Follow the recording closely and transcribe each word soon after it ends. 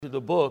To the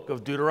book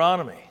of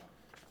Deuteronomy.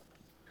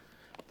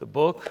 The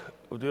book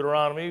of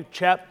Deuteronomy,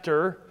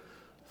 chapter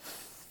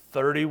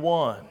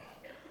 31.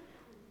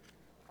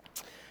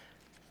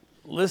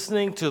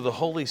 Listening to the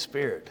Holy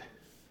Spirit.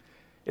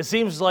 It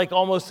seems like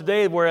almost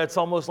today where it's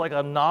almost like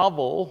a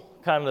novel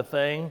kind of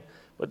thing,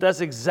 but that's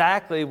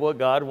exactly what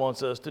God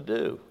wants us to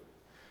do.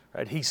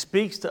 Right? He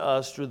speaks to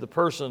us through the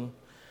person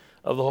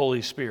of the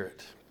Holy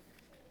Spirit.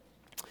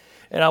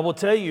 And I will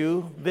tell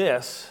you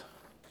this.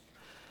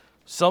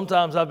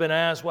 Sometimes I've been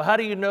asked, well, how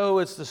do you know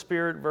it's the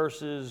Spirit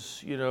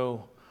versus,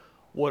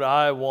 what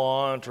I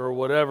want or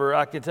whatever?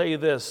 I can tell you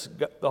this,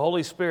 the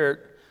Holy Spirit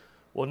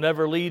will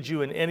never lead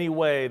you in any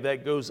way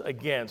that goes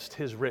against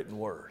His written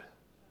word,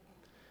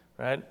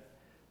 right?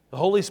 The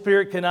Holy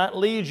Spirit cannot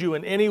lead you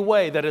in any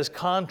way that is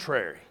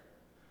contrary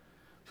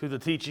to the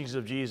teachings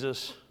of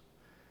Jesus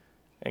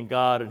and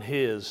God and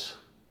His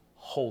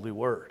holy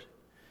word.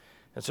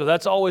 And so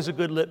that's always a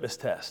good litmus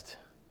test,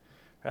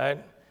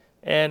 right?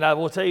 And I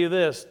will tell you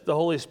this, the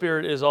Holy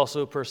Spirit is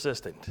also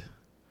persistent.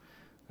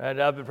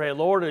 And I've been praying,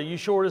 Lord, are you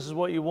sure this is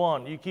what you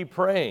want? You keep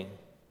praying.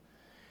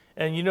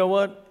 And you know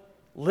what?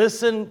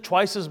 Listen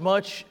twice as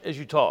much as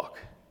you talk.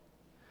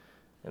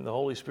 And the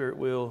Holy Spirit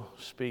will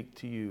speak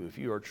to you if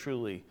you are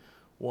truly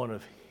one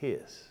of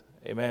His.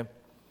 Amen.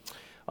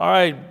 All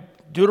right,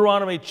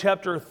 Deuteronomy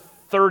chapter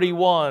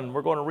 31.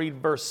 We're going to read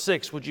verse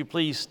 6. Would you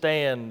please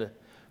stand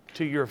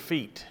to your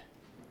feet?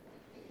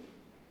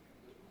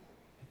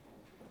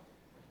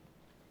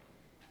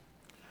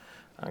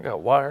 I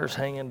got wires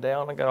hanging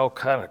down. I got all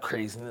kind of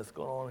craziness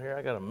going on here.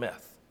 I got a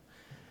mess.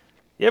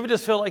 You ever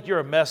just feel like you're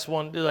a mess you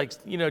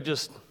ever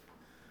just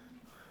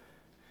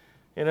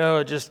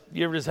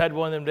had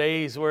one of them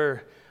days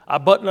where I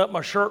buttoned up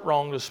my shirt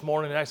wrong this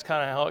morning. That's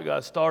kind of how it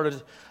got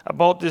started. I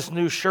bought this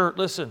new shirt.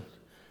 Listen,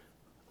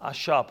 I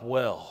shop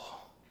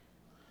well.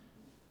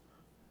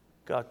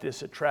 Got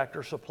this at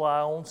Tractor Supply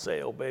on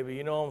sale, baby.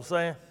 You know what I'm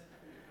saying?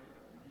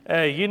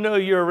 Hey, you know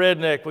you're a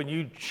redneck when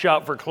you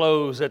shop for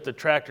clothes at the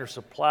Tractor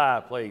Supply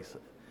place.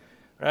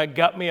 I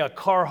got me a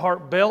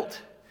Carhartt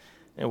belt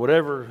and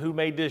who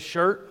made this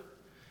shirt.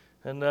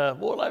 And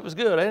boy, life was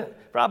good, ain't it?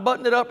 But I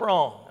buttoned it up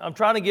wrong. I'm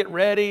trying to get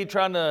ready,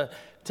 trying to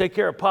take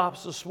care of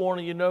Pops this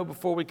morning,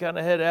 before we kind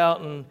of head out.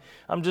 And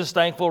I'm just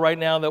thankful right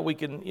now that we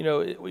can,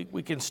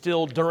 we can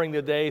still during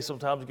the day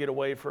sometimes get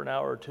away for an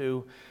hour or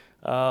two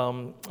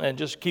and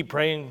just keep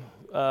praying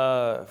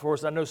for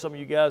us. I know some of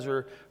you guys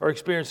are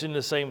experiencing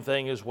the same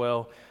thing as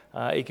well.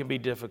 It can be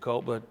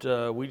difficult,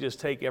 but we just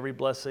take every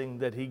blessing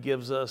that He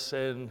gives us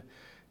and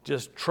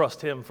just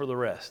trust Him for the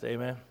rest.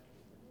 Amen.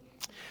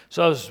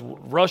 So I was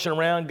rushing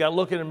around, got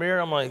looking in the mirror.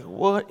 I'm like,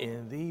 what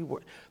in the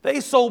world? They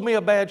sold me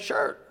a bad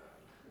shirt.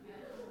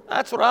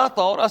 That's what I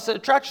thought. I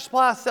said, Tractor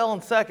Supply selling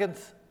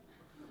seconds,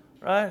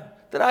 right?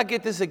 Did I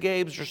get this at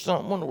Gabe's or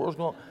something? What in the world's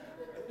going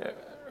on?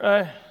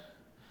 Right?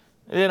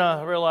 And then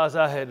I realized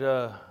I had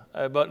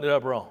buttoned it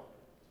up wrong.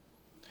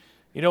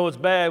 You know what's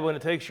bad when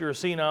it takes your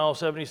senile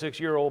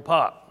 76-year-old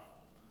pop?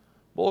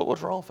 Boy,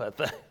 what's wrong with that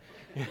thing?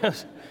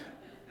 Yes.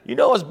 You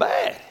know it's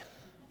bad.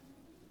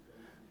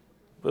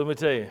 But let me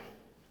tell you,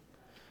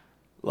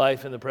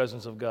 life in the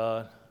presence of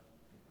God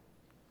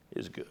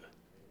is good.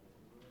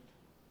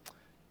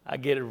 I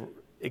get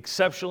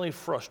exceptionally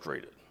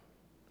frustrated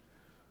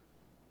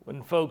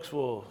when folks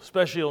will,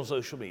 especially on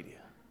social media,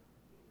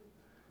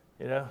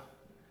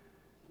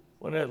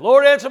 when the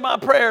Lord answered my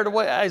prayer the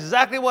way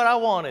exactly what I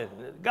wanted.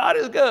 God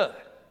is good.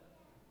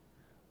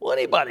 Well,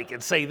 anybody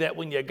can say that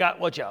when you got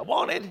what you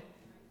wanted,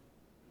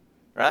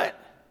 right?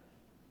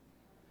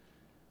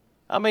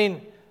 I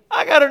mean,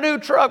 I got a new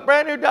truck,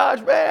 brand new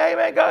Dodge, man. Hey,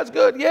 man, God's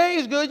good. Yeah,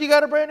 He's good. You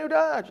got a brand new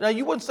Dodge. Now,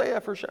 you wouldn't say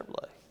that for a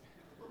Chevrolet.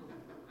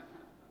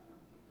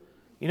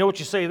 You know what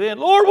you say then?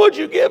 Lord, what'd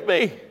you give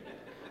me?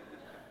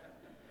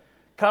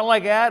 Kind of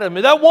like Adam.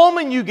 That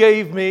woman you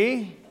gave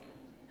me,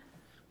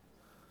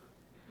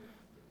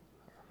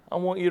 I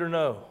want you to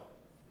know,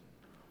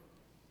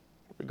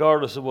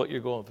 regardless of what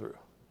you're going through,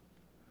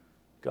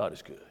 God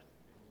is good.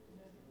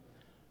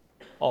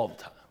 All the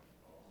time.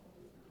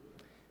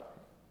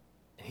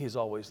 He's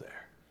always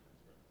there.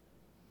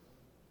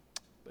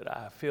 But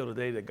I feel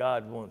today that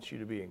God wants you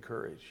to be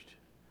encouraged.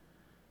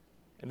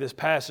 And this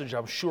passage,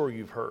 I'm sure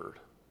you've heard.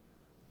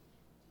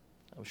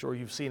 I'm sure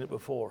you've seen it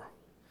before.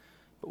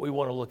 But we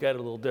want to look at it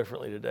a little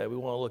differently today. We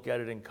want to look at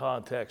it in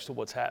context of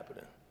what's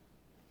happening.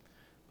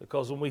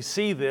 Because when we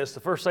see this, the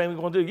first thing we're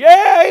going to do,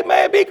 yeah,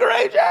 amen, be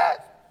courageous.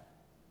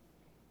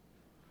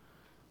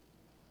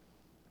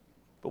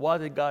 But why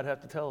did God have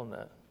to tell them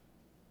that?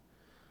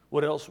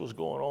 What else was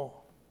going on?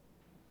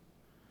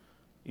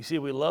 You see,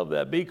 we love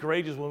that. Be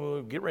courageous when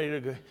we get ready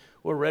to go.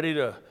 We're ready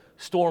to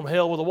storm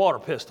hell with a water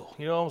pistol.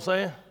 You know what I'm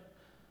saying?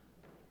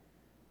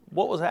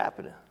 What was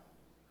happening?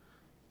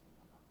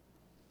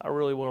 I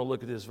really want to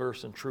look at this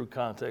verse in true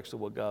context of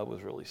what God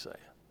was really saying.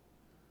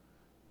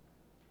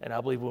 And I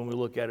believe when we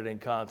look at it in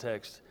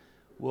context,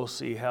 we'll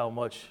see how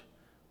much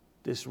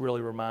this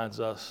really reminds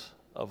us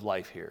of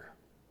life here.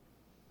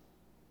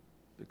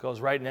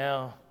 Because right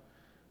now,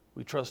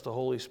 we trust the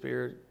Holy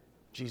Spirit.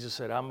 Jesus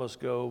said, I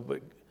must go,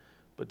 but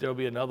But there'll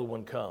be another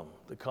one come,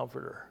 the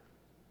Comforter,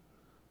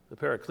 the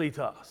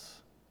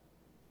Parakletos.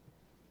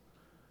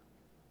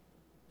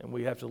 And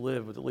we have to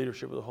live with the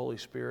leadership of the Holy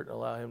Spirit and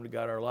allow Him to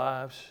guide our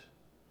lives.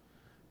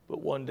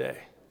 But one day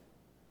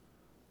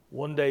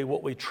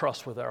what we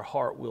trust with our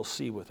heart, we'll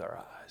see with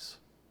our eyes.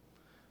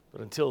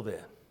 But until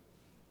then,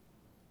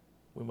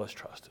 we must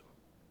trust Him.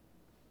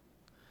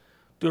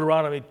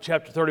 Deuteronomy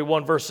chapter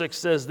 31, verse 6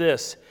 says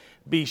this,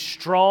 "Be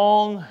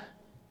strong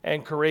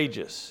and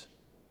courageous.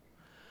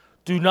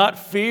 Do not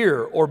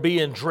fear or be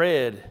in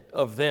dread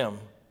of them.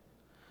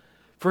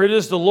 For it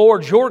is the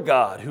Lord your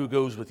God who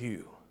goes with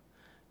you.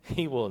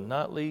 He will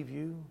not leave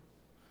you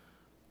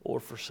or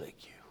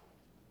forsake you."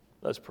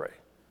 Let's pray.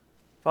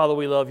 Father,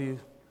 we love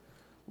you.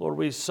 Lord,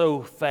 we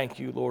so thank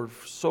you, Lord,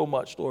 so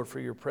much, Lord, for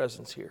your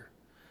presence here.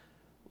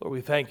 Lord,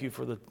 we thank you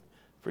for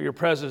your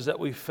presence that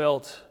we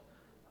felt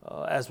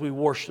as we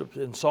worshiped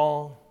in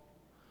song.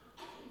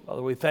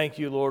 Father, we thank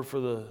you, Lord, for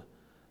the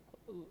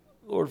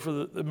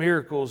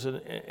miracles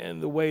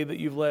and the way that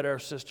you've led our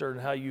sister and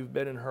how you've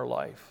been in her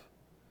life.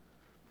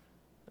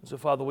 And so,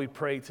 Father, we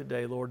pray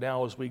today, Lord,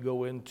 now as we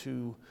go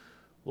into,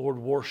 Lord,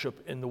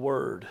 worship in the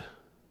Word.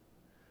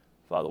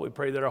 Father, we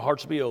pray that our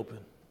hearts be open,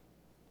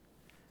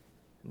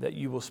 and that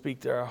you will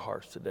speak to our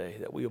hearts today,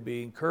 that we will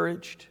be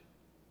encouraged,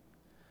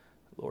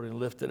 Lord, and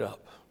lifted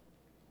up.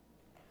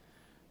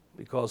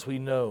 Because we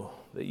know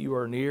that you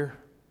are near,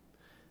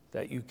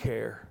 that you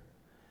care,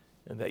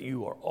 and that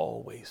you are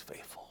always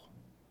faithful.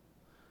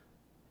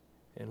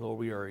 And Lord,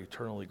 we are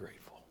eternally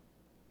grateful.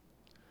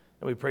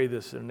 And we pray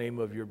this in the name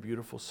of your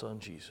beautiful Son,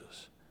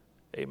 Jesus.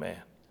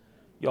 Amen.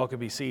 Y'all can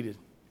be seated.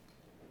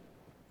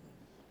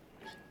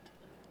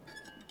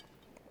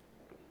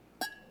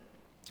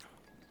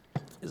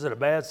 Is it a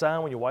bad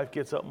sign when your wife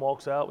gets up and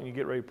walks out when you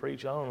get ready to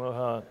preach?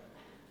 I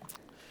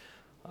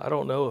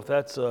don't know if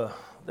that's a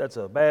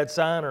bad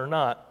sign or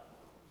not.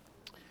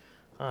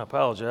 I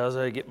apologize.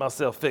 I get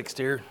myself fixed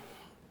here.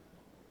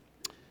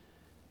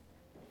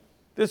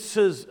 This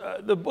is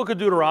the book of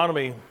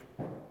Deuteronomy.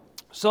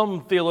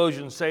 Some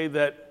theologians say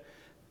that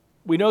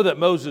we know that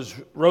Moses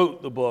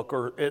wrote the book,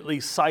 or at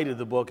least cited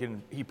the book,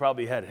 and he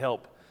probably had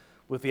help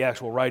with the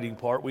actual writing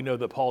part. We know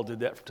that Paul did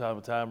that from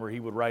time to time, where he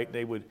would write,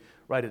 they would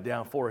write it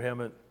down for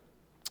him.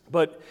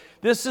 But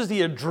this is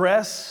the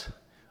address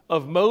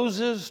of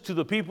Moses to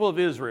the people of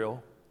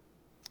Israel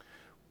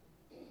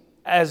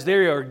as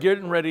they are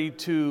getting ready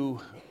to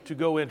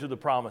go into the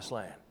promised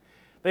land.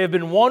 They have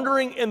been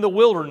wandering in the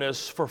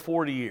wilderness for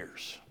 40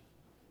 years.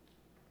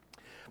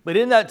 But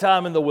in that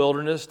time in the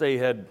wilderness, they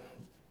had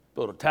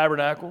built a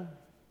tabernacle.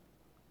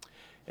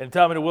 In the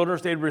time in the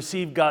wilderness, they had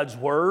received God's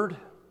word.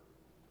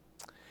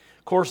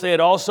 Of course, they had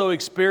also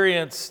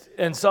experienced,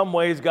 in some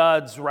ways,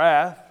 God's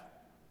wrath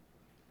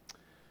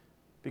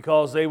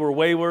because they were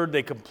wayward.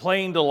 They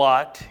complained a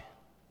lot.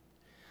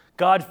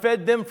 God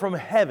fed them from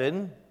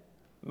heaven,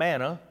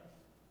 manna.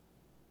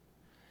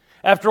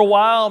 After a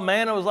while,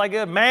 manna was like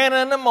manna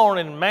in the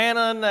morning,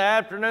 manna in the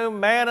afternoon,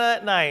 manna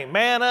at night,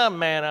 manna,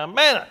 manna,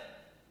 manna.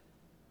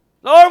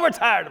 Lord, we're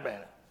tired of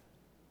manna.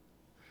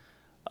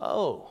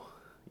 Oh,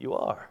 you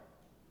are.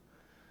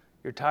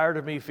 You're tired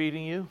of me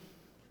feeding you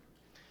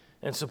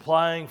and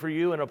supplying for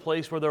you in a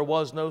place where there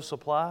was no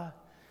supply?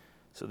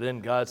 So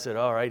then God said,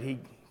 all right, He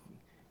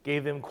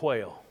gave them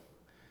quail.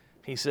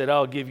 He said,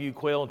 I'll give you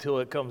quail until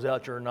it comes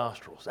out your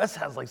nostrils. That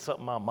sounds like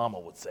something my mama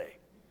would say.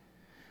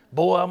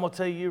 Boy, I'm going to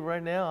tell you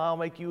right now, I'll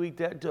make you eat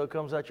that until it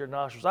comes out your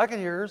nostrils. I can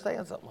hear her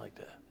saying something like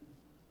that.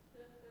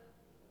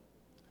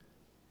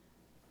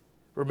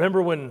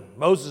 Remember when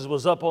Moses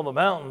was up on the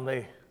mountain,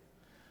 I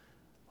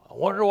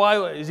wonder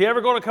why, is he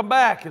ever going to come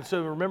back? And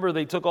so remember,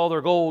 they took all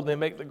their gold and they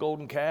make the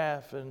golden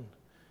calf, and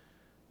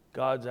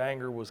God's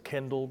anger was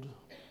kindled.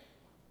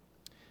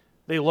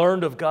 They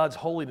learned of God's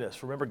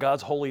holiness. Remember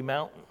God's holy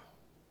mountain.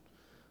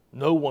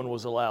 No one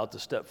was allowed to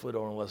step foot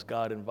on unless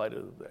God invited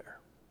them there.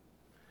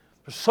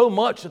 There's so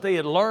much that they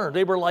had learned.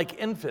 They were like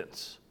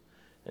infants,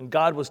 and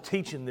God was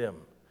teaching them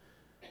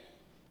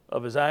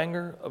of His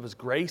anger, of His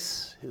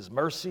grace, His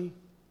mercy,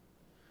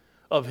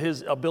 of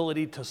His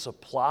ability to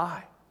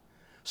supply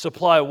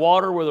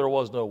water where there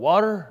was no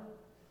water,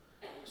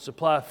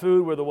 supply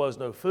food where there was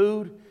no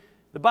food.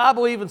 The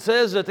Bible even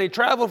says that they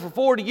traveled for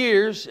 40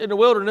 years in the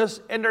wilderness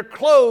and their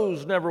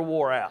clothes never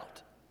wore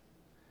out.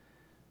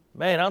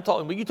 Man, you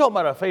talking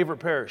about a favorite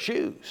pair of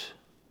shoes.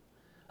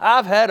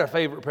 I've had a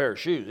favorite pair of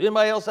shoes.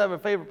 Anybody else have a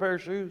favorite pair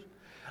of shoes?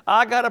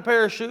 I got a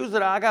pair of shoes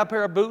I got a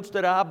pair of boots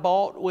that I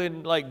bought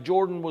when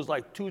Jordan was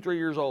 2 or 3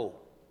 years old.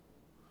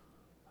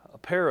 A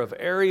pair of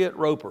Ariat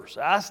Ropers.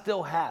 I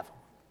still have them.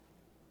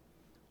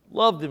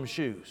 Love them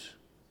shoes.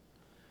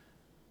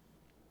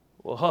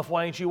 Well, Huff,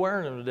 why ain't you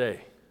wearing them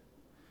today?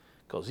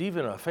 Because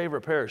even a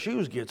favorite pair of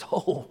shoes gets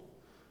old.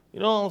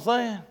 You know what I'm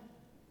saying?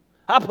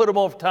 I put them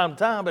on from time to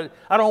time, but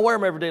I don't wear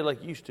them every day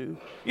like I used to.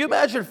 You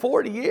imagine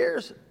 40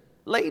 years?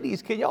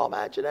 Ladies, can y'all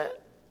imagine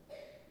that?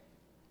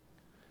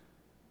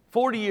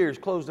 40 years,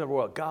 clothes never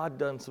wore out. God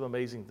done some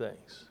amazing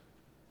things.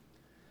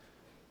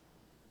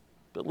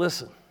 But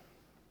listen,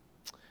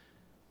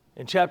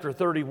 in chapter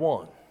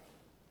 31,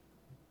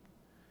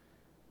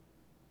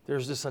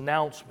 there's this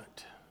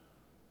announcement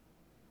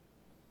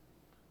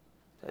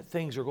that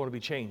things are going to be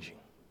changing.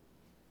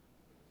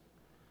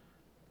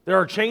 There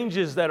are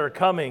changes that are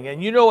coming,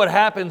 and you know what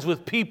happens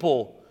with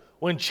people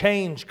when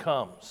change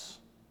comes.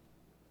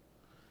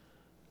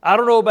 I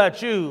don't know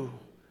about you.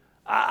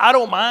 I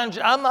don't mind.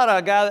 I'm not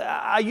a guy.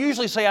 I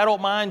usually say I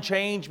don't mind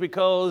change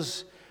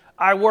because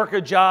I work a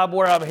job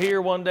where I'm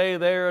here one day,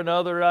 there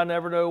another. I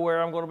never know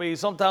where I'm going to be.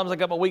 Sometimes I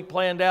got my week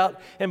planned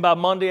out, and by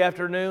Monday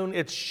afternoon,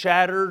 it's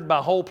shattered. My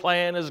whole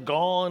plan is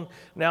gone.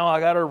 Now I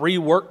got to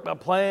rework my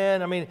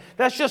plan. I mean,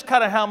 that's just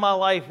kind of how my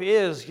life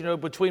is,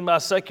 between my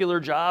secular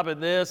job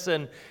and this,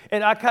 and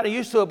I kind of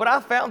used to it. But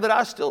I found that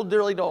I still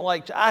really don't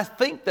like. I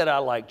think that I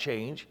like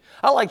change.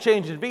 I like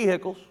changing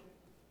vehicles.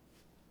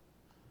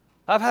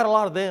 I've had a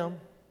lot of them,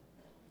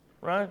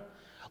 right?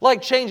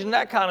 Like changing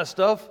that kind of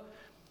stuff.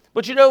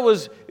 But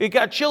it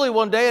got chilly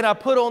one day, and I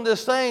put on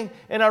this thing,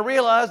 and I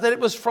realized that it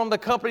was from the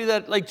company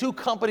that, 2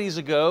 companies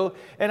ago,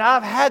 and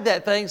I've had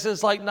that thing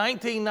since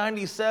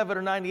 1997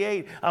 or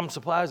 98. I'm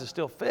surprised it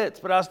still fits,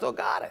 but I still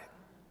got it.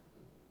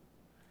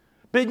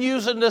 Been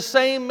using the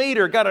same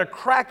meter, got a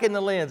crack in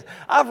the lens.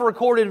 I've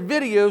recorded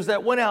videos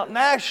that went out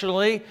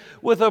nationally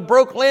with a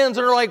broke lens,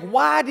 and they're like,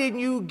 why do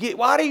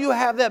you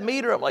have that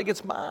meter? I'm like,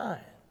 it's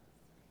mine.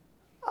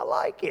 I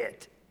like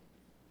it.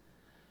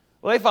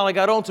 Well, they finally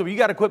got on to me. You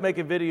got to quit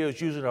making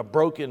videos using a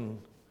broken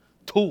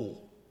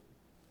tool.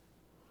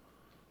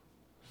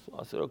 So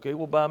I said, okay,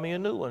 well, buy me a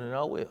new one, and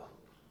I will.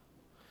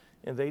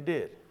 And they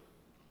did.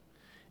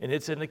 And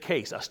it's in the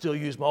case. I still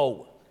use my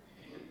old one.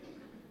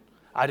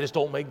 I just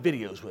don't make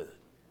videos with it.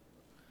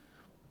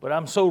 But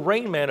I'm so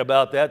Rain Man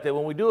about that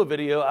when we do a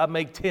video, I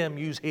make Tim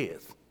use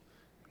his.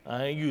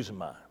 I ain't using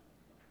mine.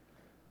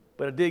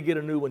 But I did get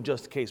a new one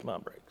just in case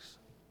mine breaks.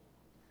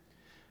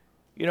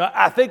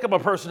 I think I'm a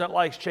person that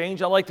likes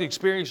change. I like to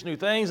experience new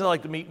things. I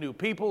like to meet new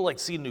people, I like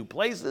to see new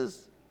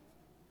places.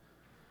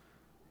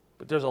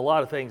 But there's a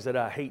lot of things that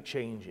I hate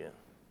change in.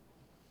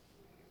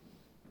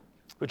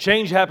 But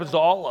change happens to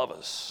all of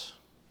us.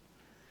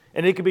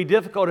 And it can be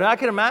difficult. And I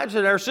can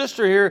imagine our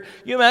sister here,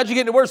 you imagine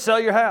getting to work, sell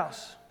your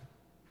house.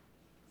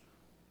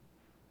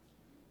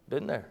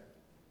 Been there.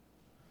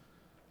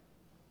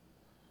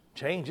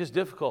 Change is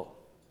difficult.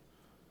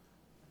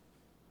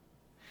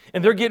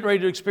 And they're getting ready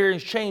to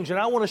experience change. And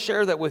I want to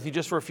share that with you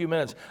just for a few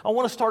minutes. I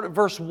want to start at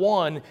verse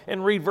 1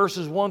 and read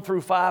verses 1 through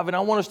 5. And I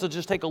want us to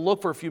just take a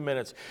look for a few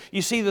minutes.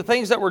 You see, the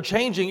things that were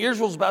changing,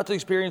 Israel's about to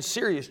experience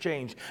serious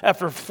change.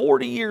 After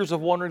 40 years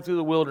of wandering through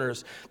the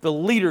wilderness, the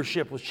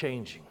leadership was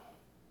changing.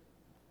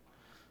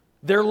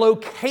 Their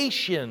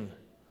location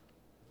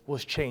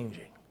was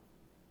changing.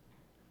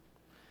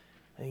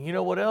 And you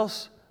know what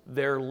else?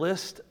 Their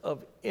list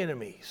of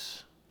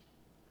enemies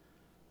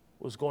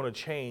was going to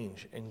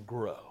change and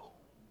grow.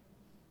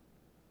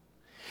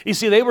 You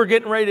see, they were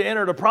getting ready to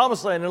enter the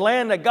promised land, the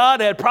land that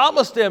God had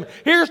promised them.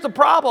 Here's the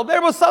problem.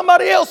 There was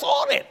somebody else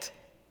on it.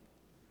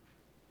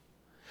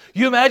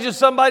 You imagine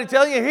somebody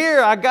telling you,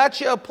 here, I got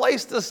you a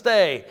place to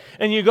stay.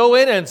 And you go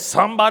in and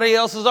somebody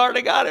else has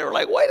already got it. We're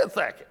like, wait a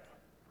second.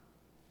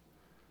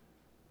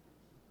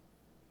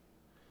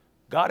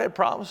 God had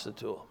promised it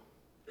to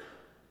them.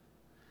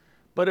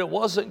 But it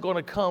wasn't going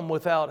to come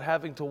without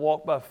having to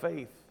walk by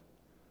faith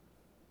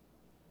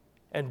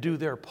and do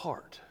their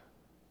part.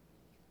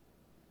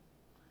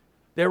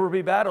 There will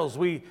be battles.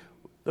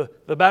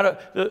 The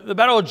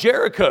battle of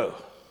Jericho.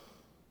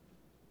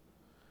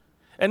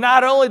 And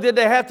not only did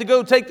they have to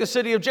go take the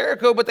city of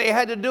Jericho, but they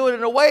had to do it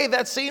in a way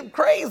that seemed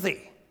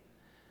crazy.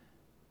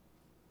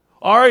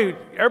 All right,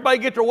 everybody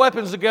get their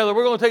weapons together.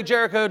 We're going to take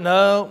Jericho.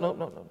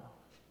 No.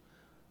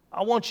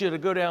 I want you to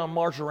go down and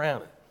march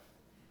around it.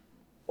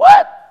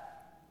 What?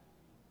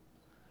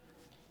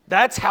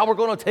 That's how we're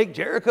going to take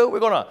Jericho? We're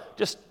going to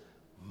just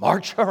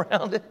march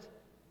around it?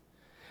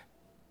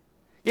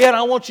 Yeah, and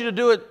I want you to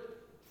do it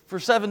for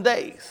 7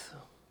 days.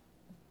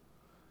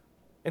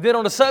 And then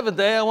on the 7th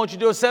day, I want you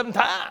to do it 7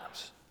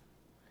 times.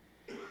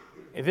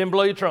 And then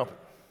blow your trumpet.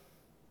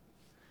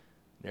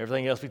 And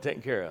everything else be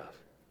taken care of.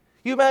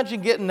 You imagine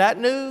getting that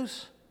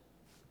news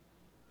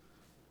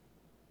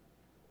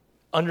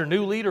under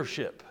new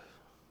leadership.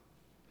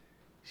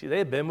 See, they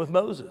had been with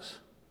Moses.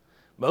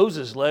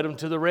 Moses led them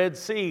to the Red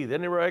Sea.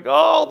 Then they were like,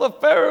 oh, the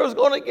Pharaoh's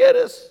going to get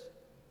us.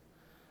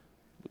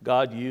 But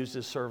God used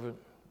his servant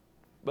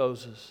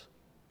Moses.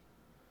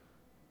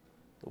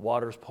 The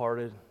waters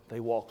parted. They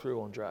walked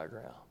through on dry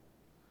ground.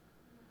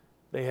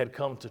 They had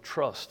come to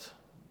trust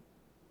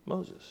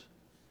Moses.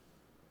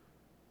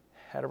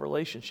 Had a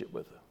relationship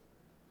with him.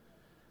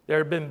 There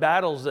had been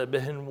battles that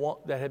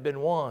had been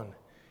won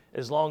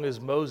as long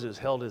as Moses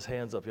held his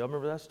hands up. Y'all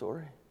remember that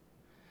story?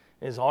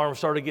 His arms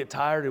started to get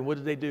tired, and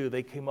what did?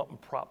 They came up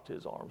and propped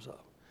his arms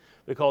up.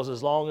 Because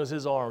as long as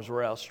his arms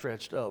were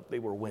outstretched up, they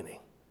were winning.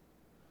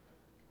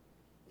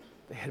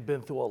 They had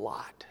been through a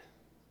lot.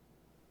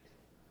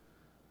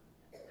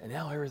 And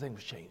now everything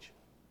was changing.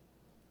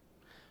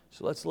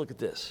 So let's look at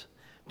this.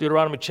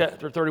 Deuteronomy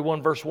chapter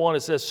 31, verse 1,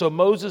 it says, so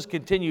Moses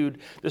continued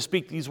to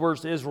speak these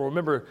words to Israel.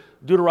 Remember,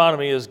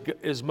 Deuteronomy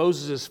is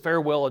Moses'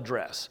 farewell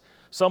address.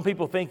 Some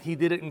people think he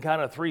did it in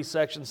kind of 3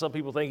 sections. Some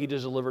people think he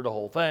just delivered the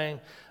whole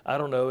thing. I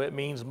don't know. It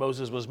means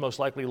Moses was most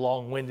likely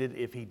long-winded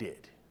if he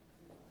did.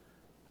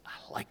 I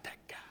like that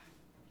guy.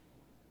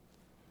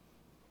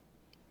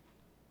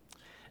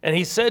 And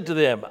he said to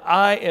them,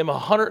 I am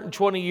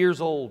 120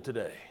 years old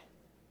today.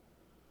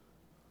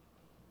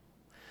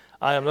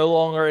 I am no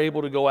longer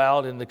able to go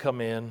out and to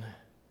come in.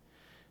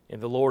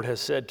 And the Lord has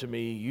said to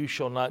me, you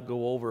shall not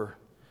go over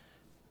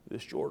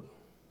this Jordan.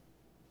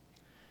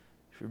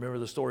 If you remember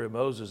the story of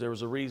Moses, there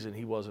was a reason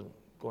he wasn't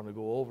going to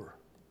go over.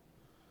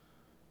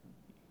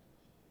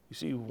 You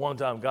see, one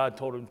time God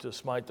told him to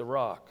smite the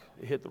rock.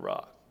 It hit the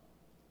rock.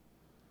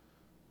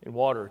 And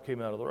water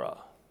came out of the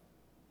rock.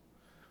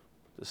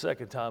 The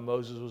second time,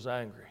 Moses was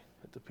angry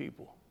at the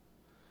people.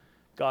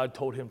 God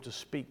told him to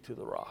speak to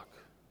the rock.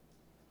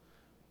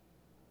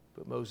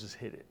 But Moses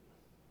hid it.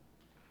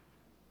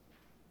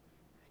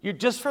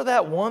 Just for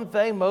that one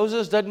thing,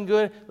 Moses doesn't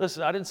go.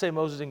 Listen, I didn't say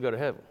Moses didn't go to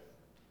heaven.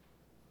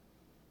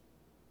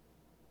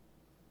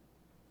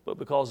 But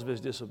because of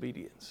his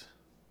disobedience,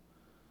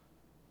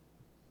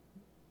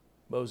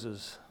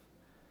 Moses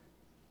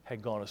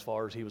had gone as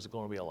far as he was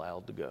going to be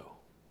allowed to go.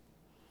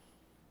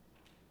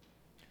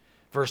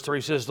 Verse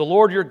 3 says, the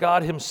Lord your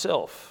God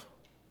himself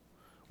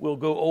will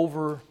go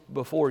over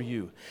before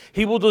you.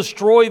 He will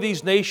destroy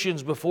these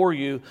nations before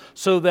you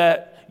so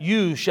that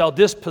you shall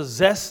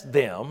dispossess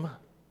them.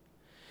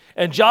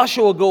 And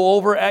Joshua will go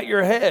over at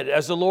your head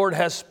as the Lord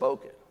has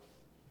spoken.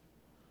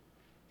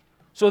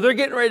 So they're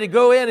getting ready to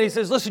go in and he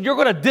says, listen, you're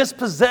going to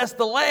dispossess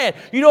the land.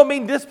 You know what I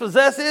mean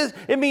dispossess is?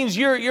 It means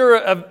you're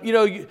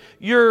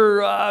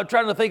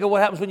trying to think of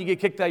what happens when you get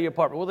kicked out of your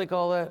apartment. What do they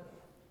call that?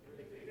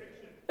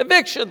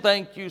 Eviction,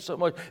 thank you so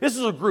much. This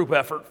is a group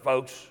effort,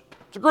 folks.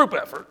 It's a group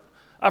effort.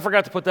 I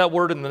forgot to put that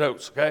word in the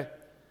notes, okay?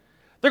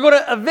 They're going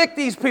to evict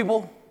these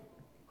people,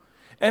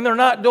 and they're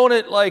not doing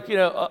it like,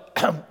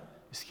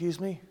 excuse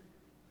me?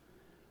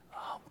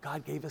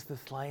 God gave us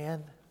this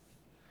land.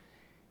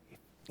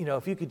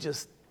 If you could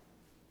just,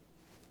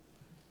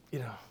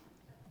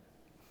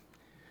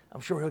 I'm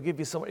sure he'll give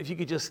you some, if you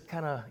could just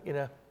kind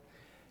of,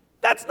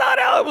 that's not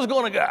how it was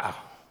going to go.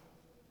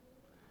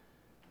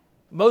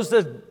 Moses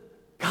says,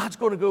 God's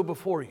going to go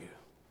before you.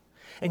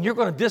 And you're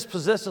going to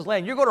dispossess this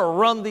land. You're going to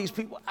run these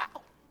people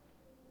out.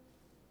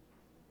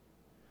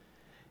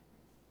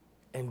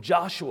 And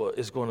Joshua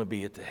is going to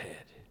be at the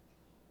head.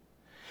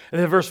 And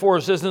then verse 4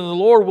 it says, and the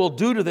Lord will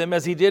do to them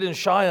as he did in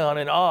Sihon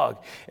and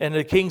Og and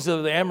the kings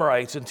of the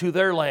Amorites and to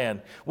their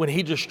land when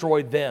he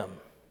destroyed them.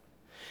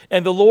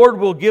 And the Lord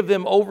will give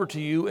them over to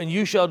you, and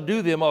you shall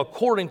do them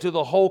according to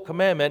the whole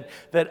commandment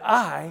that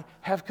I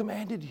have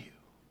commanded you.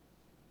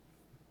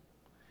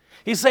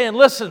 He's saying,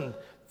 listen,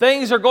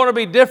 things are going to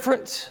be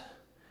different.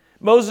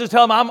 Moses is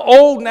telling him, I'm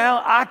old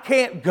now, I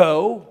can't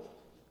go.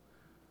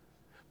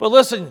 But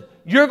listen,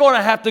 you're going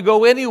to have to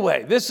go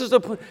anyway. This is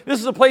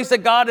a place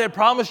that God had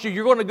promised you.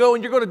 You're going to go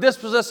and you're going to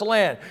dispossess the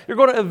land. You're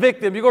going to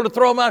evict them. You're going to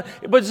throw them out.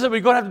 But you're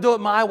going to have to do it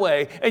my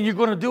way. And you're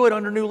going to do it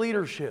under new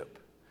leadership.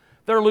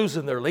 They're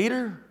losing their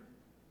leader.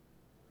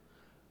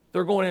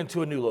 They're going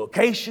into a new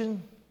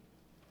location.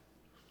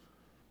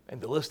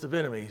 And the list of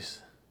enemies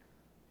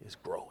is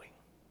growing.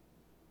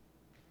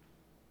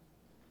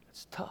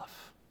 It's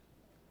tough.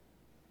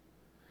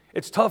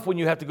 It's tough when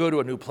you have to go to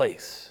a new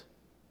place.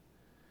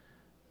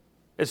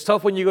 It's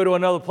tough when you go to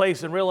another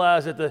place and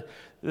realize that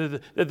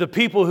the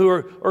people who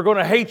are going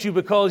to hate you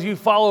because you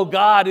follow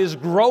God is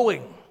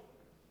growing.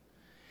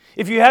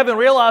 If you haven't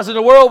realized, in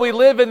the world we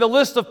live in, the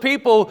list of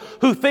people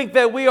who think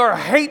that we are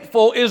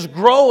hateful is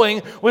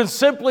growing when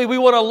simply we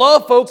want to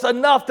love folks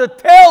enough to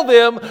tell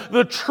them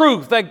the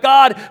truth, that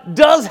God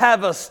does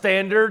have a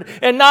standard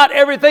and not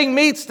everything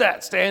meets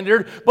that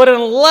standard. But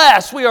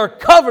unless we are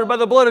covered by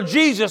the blood of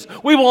Jesus,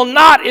 we will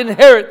not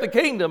inherit the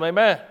kingdom.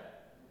 Amen.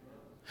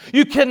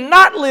 You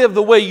cannot live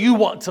the way you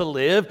want to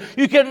live.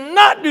 You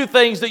cannot do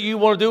things that you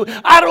want to do.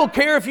 I don't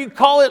care if you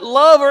call it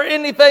love or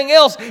anything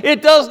else.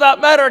 It does not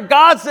matter.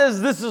 God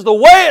says this is the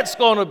way it's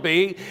going to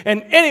be.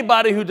 And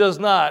anybody who does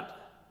not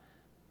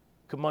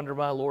come under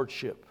my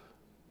lordship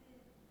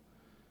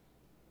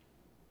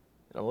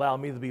and allow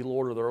me to be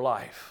Lord of their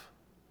life,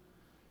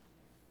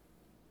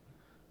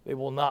 they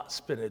will not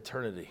spend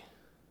eternity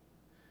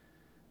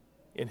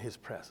in His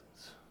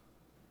presence.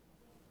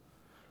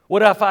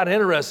 What I find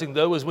interesting,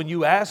 though, is when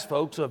you ask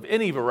folks of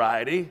any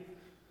variety,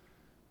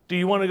 do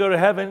you want to go to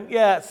heaven?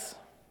 Yes.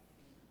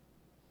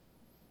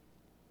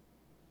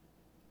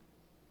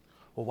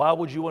 Well, why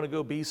would you want to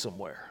go be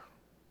somewhere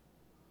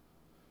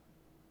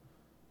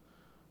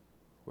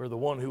where the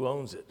one who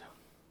owns it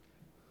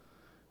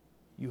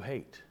you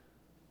hate?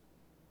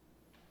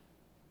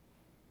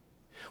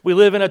 We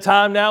live in a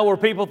time now where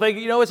people think,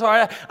 it's all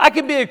right. I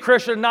can be a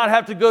Christian and not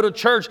have to go to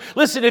church.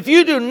 Listen, if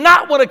you do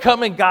not want to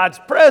come in God's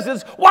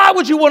presence, why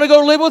would you want to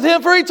go live with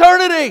Him for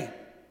eternity?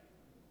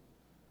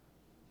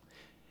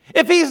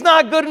 If He's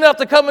not good enough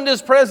to come into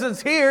His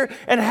presence here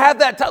and have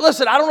that time.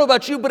 Listen, I don't know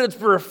about you, but it's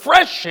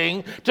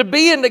refreshing to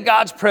be into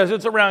God's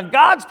presence around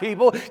God's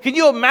people. Can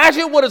you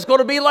imagine what it's going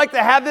to be like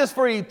to have this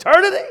for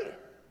eternity?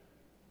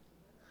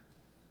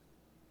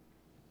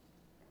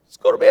 It's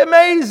going to be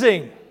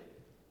amazing.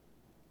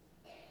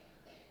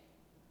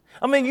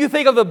 I mean, you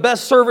think of the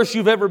best service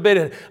you've ever been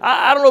in.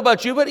 I don't know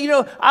about you, but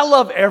I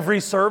love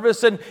every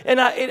service, and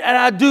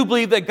I do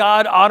believe that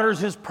God honors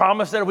His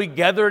promise that we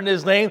gather in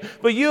His name.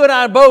 But you and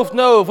I both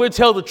know, if we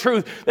tell the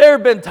truth, there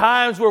have been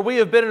times where we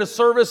have been in a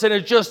service and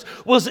it just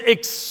was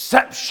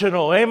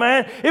exceptional.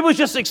 Amen. It was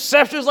just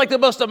exceptional. It was like the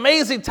most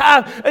amazing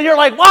time, and you're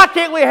like, why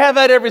can't we have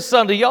that every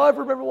Sunday? Y'all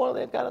ever remember one of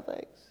them kind of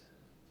things?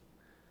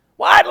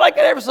 Why I'd like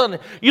it every Sunday?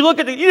 You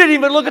didn't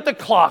even look at the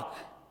clock.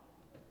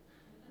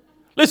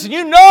 Listen,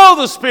 you know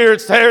the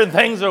Spirit's there and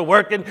things are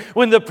working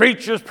when the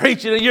preacher's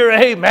preaching and you're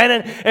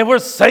amening and we're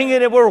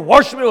singing and we're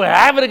worshiping, we're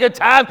having a good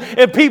time,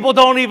 and people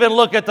don't even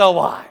look at the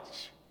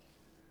watch.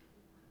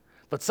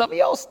 But some of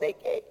y'all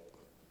sneaky.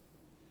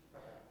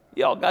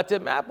 Y'all got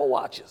them Apple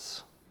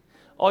Watches.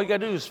 All you got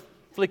to do is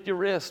flick your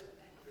wrist.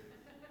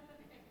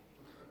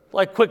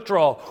 Like quick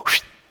draw.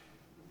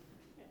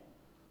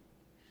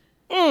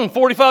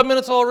 45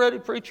 minutes already,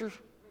 preacher.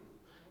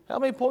 How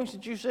many points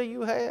did you say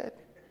you had?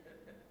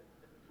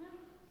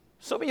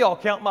 Some of y'all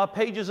count my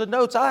pages of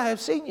notes. I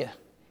have seen you.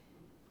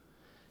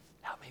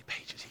 How many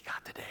pages he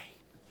got today?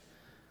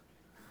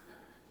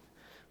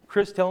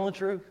 Chris telling the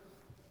truth.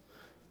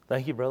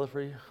 Thank you, brother,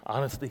 for your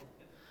honesty.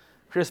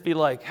 Chris be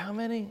like, how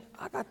many?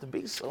 I got to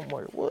be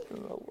somewhere. What in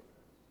the world?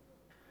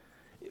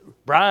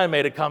 Brian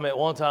made a comment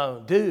one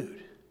time,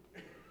 dude.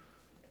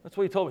 That's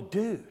what he told me,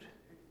 dude.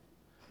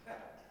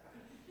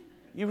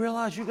 You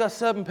realize you got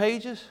 7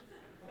 pages?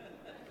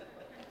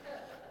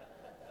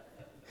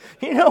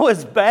 You know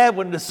it's bad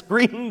when the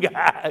screen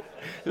guy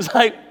is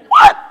like,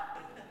 what?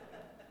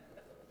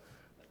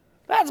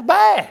 That's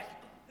bad.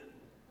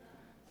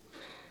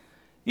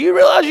 You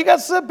realize you got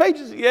 7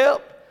 pages?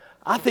 Yep.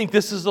 I think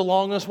this is the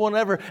longest one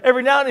ever.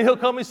 Every now and then he'll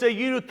come and say,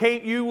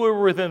 you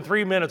were within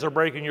 3 minutes of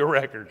breaking your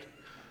record.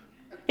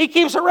 He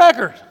keeps a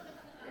record.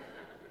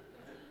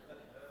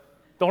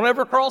 Don't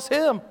ever cross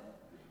him.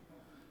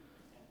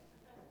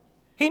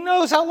 He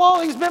knows how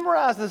long he's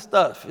memorized this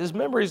stuff. His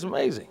memory's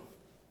amazing.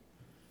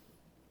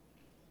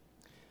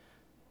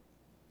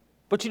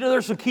 But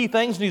there's some key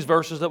things in these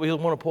verses that we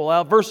want to pull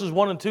out. Verses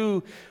 1 and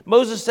 2,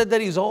 Moses said that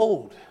he's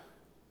old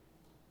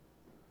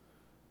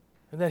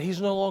and that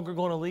he's no longer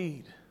going to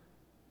lead.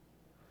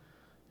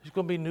 There's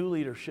going to be new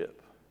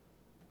leadership.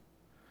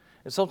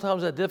 And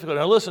sometimes that's difficult.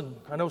 Now listen,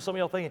 I know some of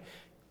y'all thinking,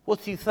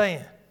 what's he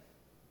saying?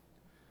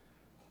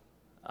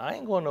 I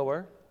ain't going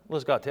nowhere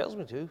unless God tells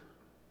me to.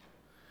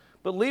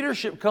 But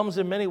leadership comes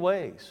in many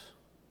ways.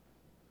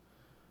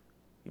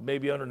 You may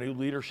be under new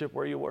leadership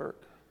where you work.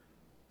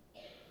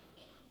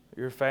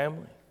 Your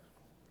family,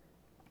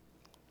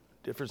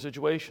 different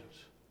situations.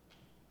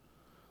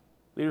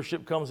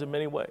 Leadership comes in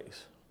many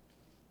ways.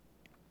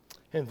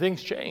 And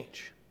things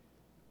change.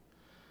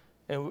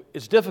 And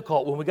it's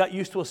difficult when we got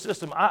used to a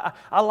system.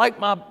 I like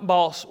my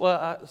boss.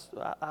 Well,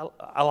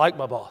 I like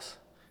my boss.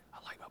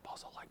 I like my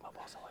boss. I like my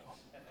boss. I like my boss.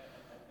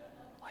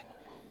 I like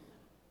my boss.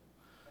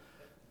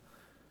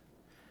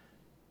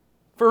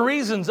 For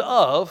reasons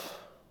of,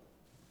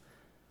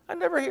 I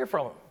never hear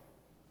from him.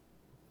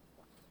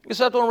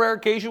 Except on a rare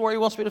occasion where he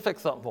wants me to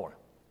fix something for him.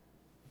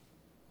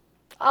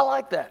 I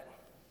like that.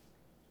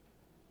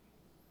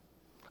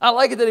 I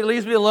like it that he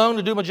leaves me alone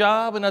to do my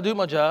job, and I do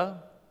my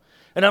job.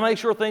 And I make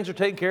sure things are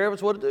taken care of.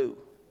 It's what I do.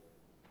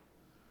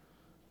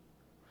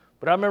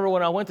 But I remember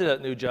when I went to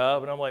that new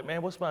job, and I'm like,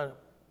 man, what's my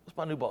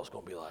new boss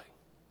going to be like?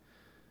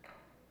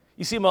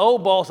 You see, my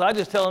old boss, I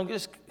just tell him,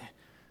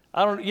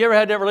 you ever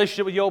had that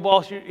relationship with your old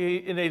boss,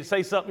 and they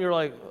say something, you're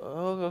like,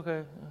 oh,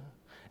 okay.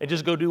 And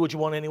just go do what you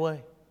want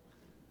anyway?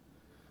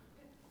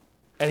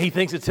 And he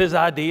thinks it's his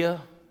idea,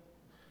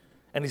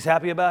 and he's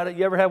happy about it.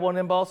 You ever have one of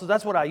them bosses?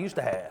 That's what I used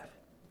to have.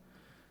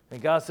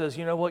 And God says,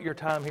 you know what? Your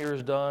time here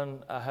is done.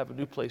 I have a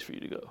new place for you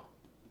to go.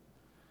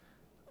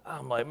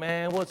 I'm like,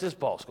 man, what's this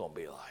boss going to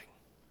be like?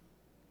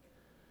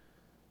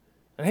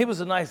 And he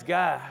was a nice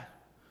guy,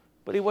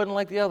 but he wasn't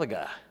like the other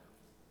guy.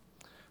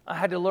 I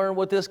had to learn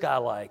what this guy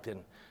liked and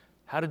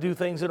how to do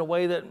things in a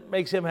way that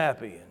makes him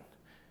happy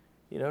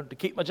and, to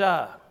keep my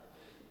job.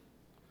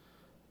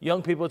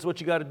 Young people, it's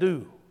what you got to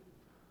do.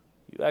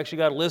 You actually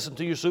got to listen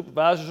to your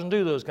supervisors and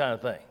do those kind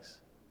of things.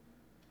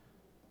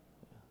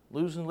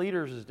 Losing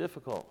leaders is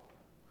difficult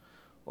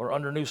or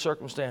under new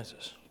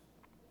circumstances.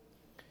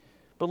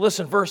 But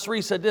listen, verse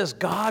 3 said this,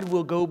 God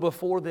will go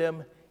before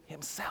them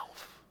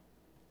himself.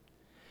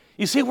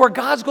 You see, where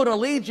God's going to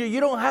lead you, you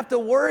don't have to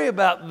worry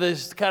about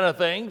this kind of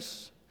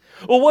things.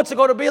 Well, what's it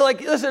going to be like?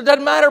 Listen, it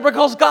doesn't matter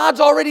because God's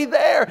already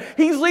there.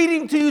 He's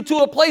leading you to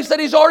a place that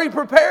He's already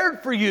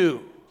prepared for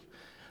you.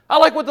 I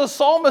like what the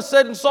psalmist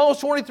said in Psalms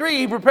 23.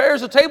 He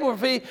prepares a table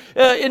for me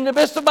in the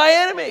midst of my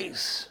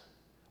enemies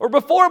or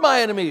before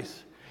my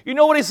enemies. You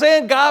know what he's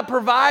saying? God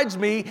provides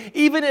me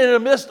even in the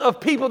midst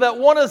of people that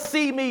want to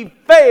see me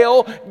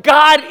fail.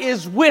 God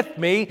is with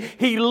me.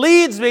 He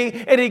leads me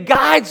and he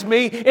guides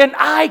me, and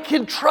I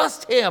can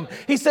trust him.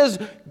 He says,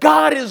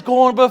 God is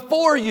going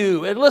before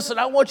you. And listen,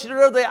 I want you to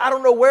know that I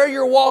don't know where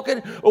you're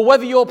walking or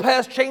whether you'll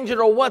pass changing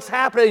or what's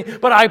happening,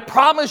 but I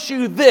promise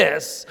you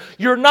this,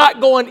 you're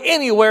not going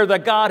anywhere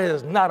that God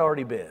has not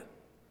already been.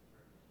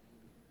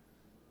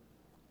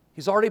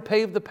 He's already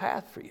paved the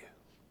path for you.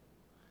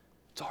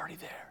 It's already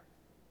there.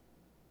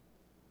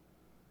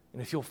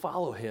 And if you'll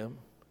follow him,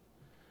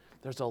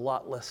 there's a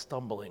lot less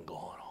stumbling going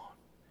on.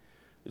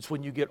 It's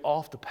when you get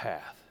off the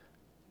path.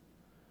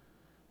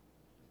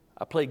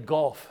 I played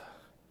golf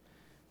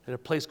at a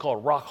place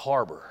called Rock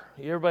Harbor.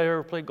 Everybody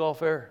ever played golf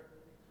there?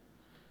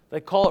 They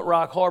call it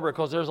Rock Harbor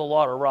because there's a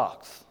lot of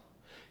rocks.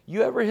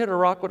 You ever hit a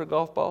rock with a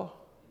golf ball?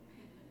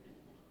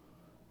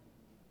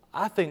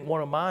 I think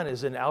one of mine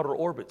is in outer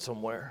orbit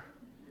somewhere.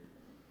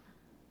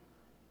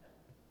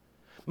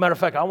 Matter of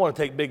fact, I want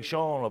to take Big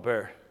Sean up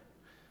there.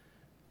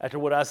 After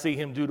what I see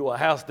him do to a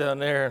house down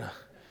there in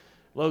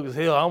Logan's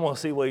Hill, I want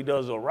to see what he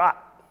does to a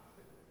rock.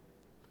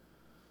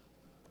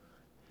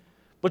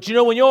 But you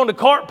know, when you're on the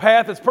cart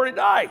path, it's pretty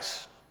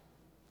nice.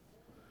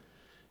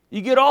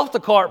 You get off the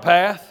cart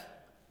path,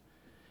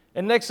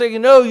 and next thing you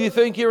know, you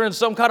think you're in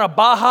some kind of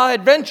Baja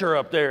adventure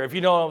up there, if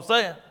you know what I'm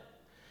saying.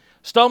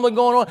 Stumbling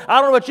going on. I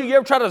don't know about you. You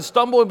ever try to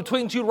stumble in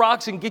between two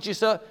rocks and get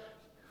yourself?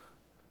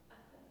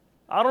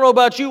 I don't know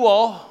about you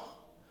all,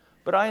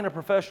 but I ain't a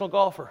professional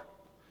golfer.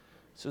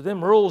 So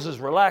them rules is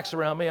relaxed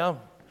around me.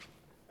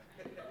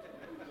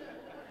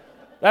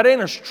 That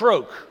ain't a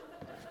stroke.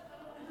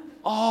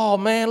 Oh,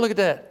 man, look at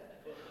that.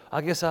 I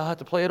guess I'll have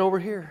to play it over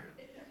here.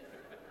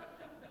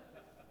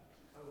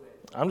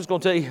 I'm just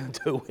going to tell you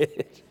to do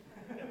it.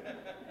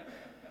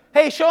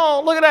 Hey,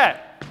 Sean, look at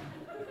that.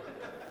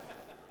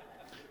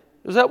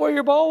 Is that where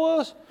your ball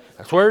was?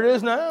 That's where it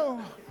is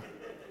now.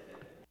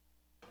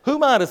 Who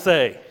am I to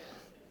say?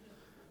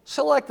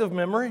 Selective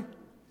memory.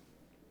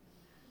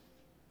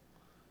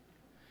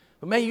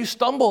 But man, you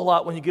stumble a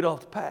lot when you get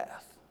off the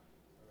path.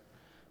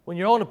 When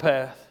you're on the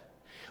path.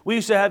 We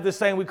used to have this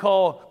thing we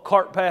call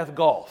cart path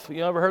golf.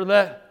 You ever heard of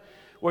that?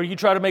 Where you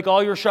try to make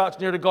all your shots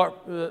near the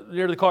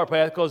cart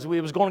path because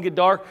it was going to get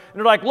dark. And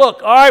they're like,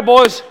 look, all right,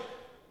 boys,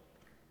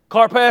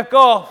 cart path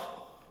golf.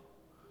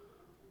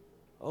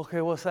 Okay,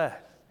 what's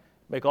that?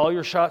 Make all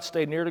your shots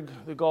stay near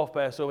the golf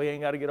path so we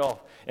ain't got to get off.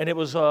 And it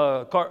was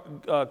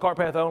cart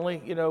path only.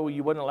 You know,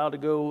 you wasn't allowed to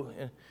go.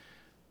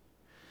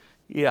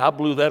 Yeah, I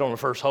blew that on the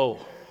first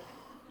hole.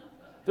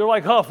 They're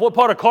like, Huff, what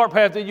part of cart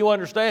path did you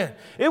understand?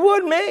 It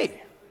wasn't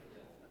me.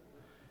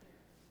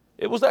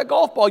 It was that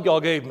golf ball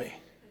y'all gave me.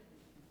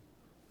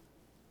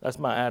 That's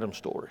my Adam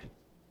story.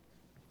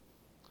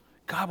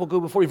 God will go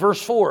before you.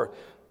 Verse 4,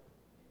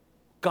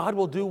 God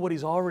will do what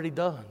he's already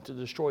done to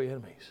destroy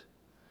enemies.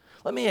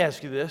 Let me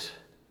ask you this.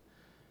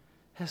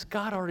 Has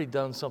God already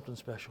done something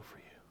special for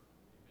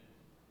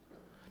you?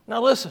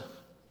 Now listen,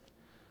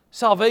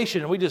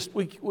 salvation,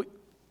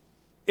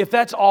 if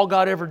that's all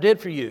God ever did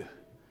for you,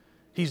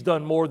 he's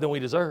done more than we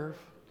deserve.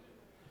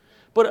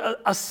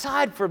 But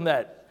aside from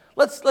that,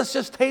 let's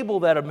just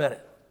table that a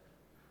minute.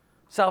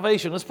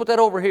 Salvation, let's put that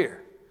over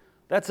here.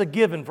 That's a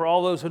given for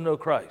all those who know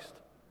Christ.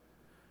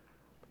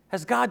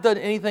 Has God done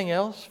anything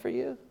else for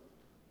you?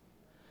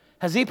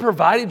 Has he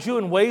provided you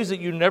in ways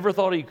that you never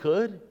thought he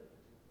could?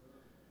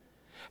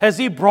 Has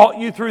he brought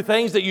you through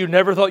things that you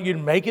never thought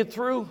you'd make it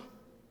through?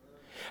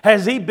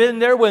 Has he been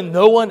there when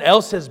no one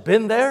else has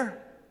been there?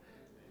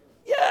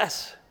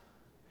 Yes.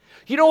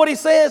 You know what he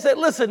says? That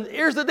listen,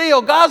 here's the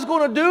deal. God's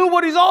going to do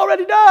what he's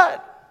already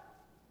done.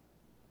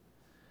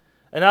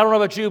 And I don't know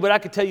about you, but I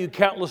could tell you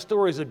countless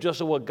stories of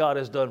just what God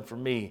has done for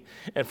me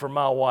and for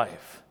my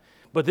wife.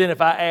 But then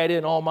if I add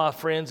in all my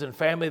friends and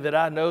family that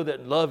I know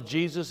that love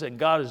Jesus and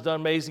God has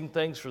done amazing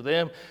things for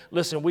them,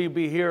 listen, we'd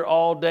be here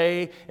all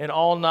day and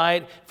all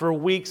night for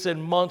weeks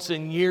and months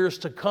and years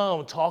to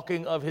come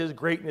talking of his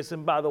greatness.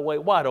 And by the way,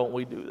 why don't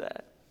we do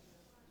that?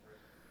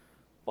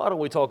 Why don't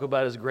we talk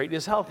about his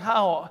greatness?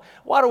 Why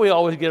do we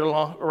always get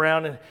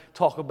around and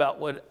talk about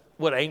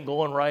what ain't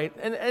going right?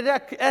 And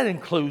that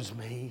includes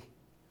me.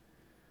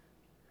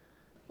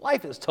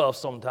 Life is tough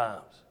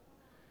sometimes.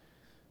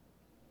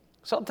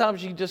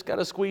 Sometimes you just got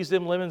to squeeze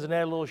them lemons and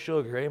add a little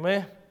sugar,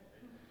 amen?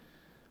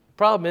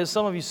 Problem is,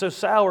 some of you so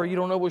sour you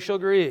don't know what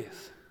sugar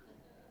is.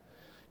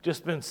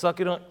 Just been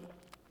sucking on.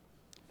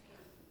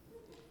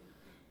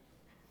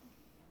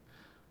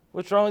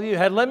 What's wrong with you?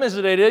 Had lemons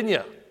today, didn't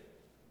you?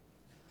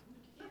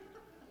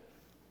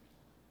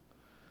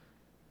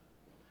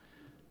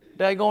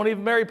 Daggone,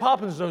 even Mary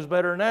Poppins knows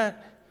better than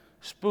that.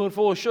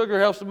 Spoonful of sugar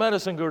helps the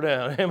medicine go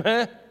down,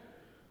 amen?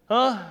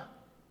 Huh?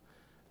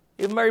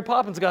 Even Mary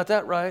Poppins got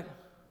that right.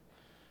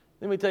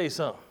 Let me tell you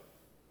something.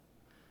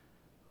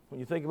 When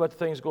you think about the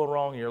things going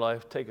wrong in your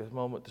life, take a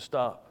moment to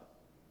stop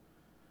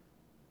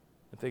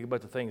and think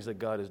about the things that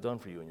God has done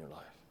for you in your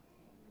life.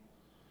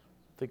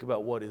 Think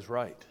about what is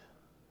right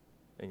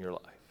in your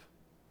life.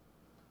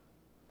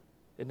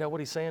 Isn't that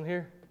what he's saying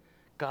here?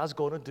 God's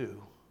going to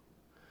do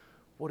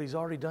what He's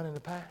already done in the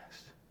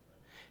past.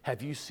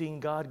 Have you seen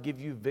God give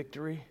you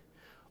victory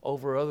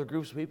over other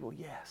groups of people?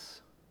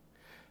 Yes.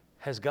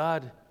 Has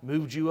God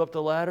moved you up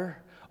the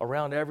ladder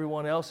around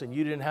everyone else and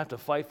you didn't have to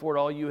fight for it?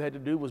 All you had to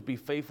do was be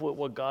faithful at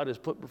what God has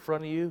put in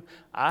front of you?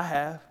 I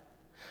have.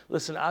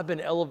 Listen, I've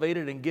been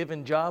elevated and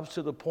given jobs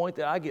to the point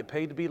that I get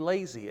paid to be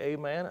lazy.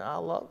 Amen. I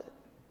love it.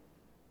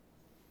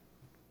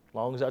 As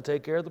long as I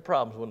take care of the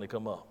problems when they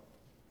come up.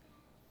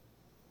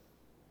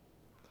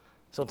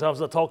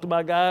 Sometimes I talk to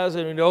my guys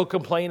and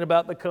complain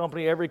about the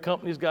company. Every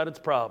company's got its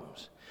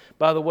problems.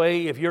 By the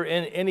way, if you're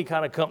in any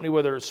kind of company,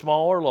 whether it's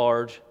small or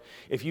large,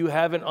 if you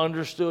haven't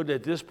understood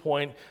at this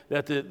point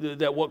that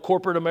that what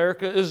corporate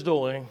America is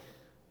doing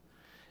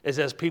is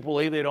as people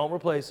leave, they don't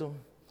replace them.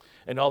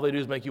 And all they do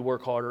is make you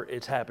work harder.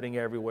 It's happening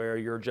everywhere.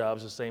 Your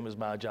job's the same as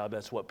my job.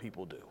 That's what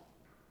people do.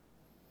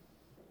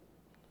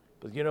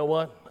 But you know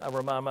what? I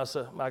remind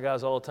my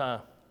guys all the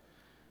time.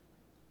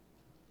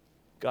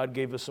 God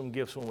gave us some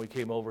gifts when we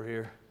came over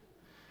here.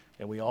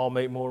 And we all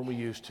make more than we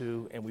used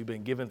to. And we've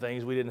been given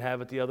things we didn't have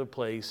at the other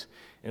place.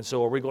 And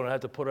so are we going to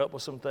have to put up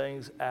with some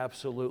things?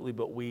 Absolutely.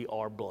 But we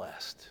are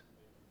blessed.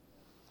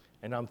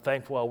 And I'm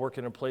thankful I work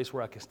in a place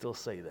where I can still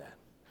say that.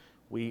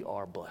 We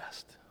are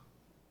blessed.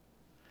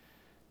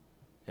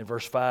 In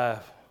verse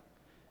 5,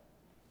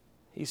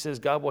 he says,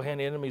 God will hand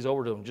the enemies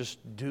over to them. Just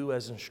do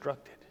as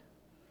instructed.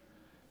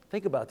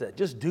 Think about that.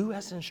 Just do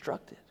as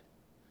instructed.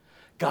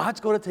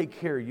 God's going to take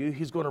care of you.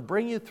 He's going to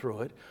bring you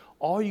through it.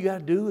 All you got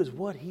to do is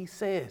what He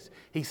says.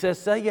 He says,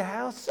 sell your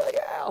house.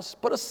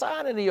 Put a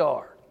sign in the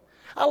yard.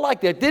 I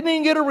like that. Didn't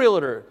even get a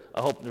realtor.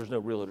 I hope there's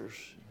no realtors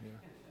here.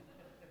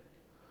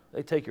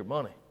 They take your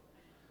money.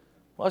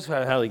 Well, that's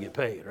how they get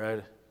paid,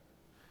 right?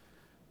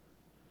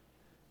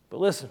 But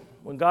listen,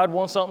 when God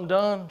wants something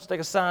done, stick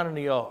a sign in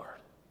the yard.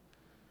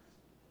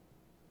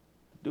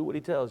 Do what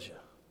He tells you.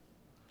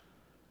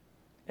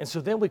 And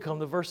so then we come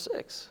to verse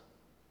 6.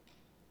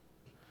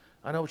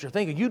 I know what you're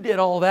thinking. You did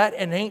all that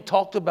and ain't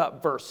talked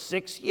about verse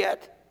 6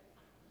 yet?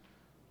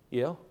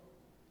 Yeah.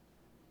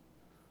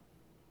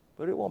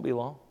 But it won't be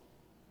long.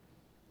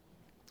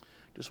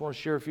 Just want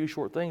to share a few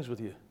short things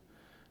with you.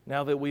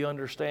 Now that we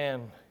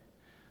understand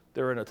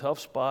they're in a tough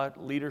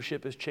spot,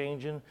 leadership is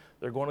changing,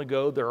 they're going to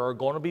go, there are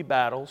going to be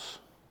battles.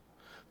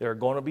 There are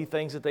going to be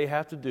things that they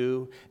have to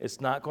do.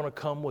 It's not going to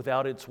come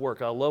without its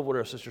work. I love what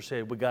our sister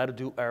said. We got to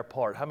do our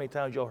part. How many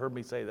times y'all heard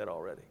me say that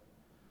already?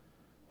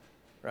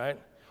 Right?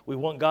 We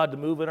want God to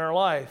move in our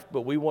life,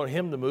 but we want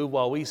Him to move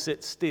while we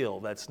sit still.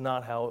 That's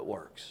not how it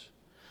works.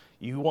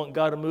 You want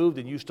God to move,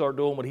 then you start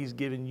doing what He's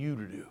given you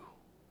to do.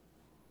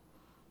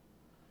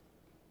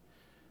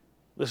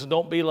 Listen,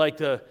 don't be like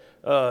the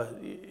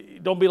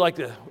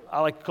I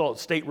like to call it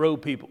state road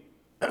people.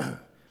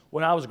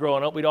 When I was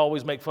growing up, we'd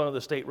always make fun of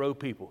the state road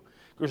people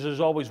because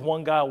there's always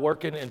one guy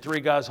working and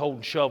three guys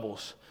holding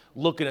shovels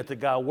looking at the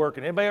guy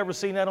working. Anybody ever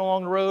seen that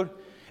along the road?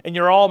 And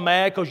you're all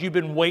mad because you've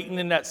been waiting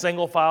in that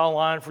single file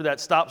line for that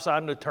stop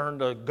sign to turn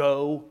to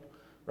go,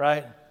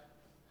 right?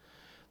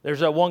 There's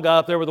that one guy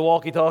up there with the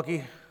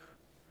walkie-talkie.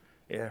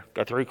 Yeah,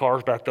 got 3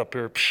 cars backed up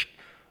here. Psh,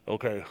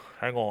 okay,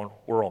 hang on,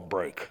 we're on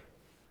break.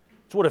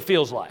 That's what it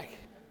feels like,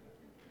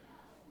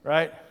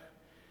 right?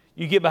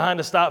 You get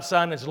behind the stop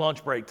sign, it's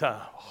lunch break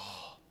time.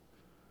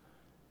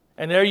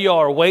 And there you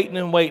are, waiting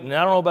and waiting.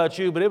 I don't know about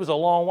you, but it was a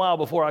long while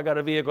before I got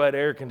a vehicle that had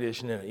air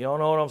conditioning in it. You all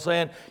know what I'm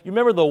saying? You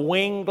remember the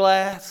wing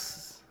glass?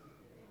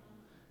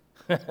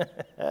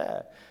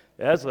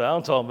 That's what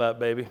I'm talking about,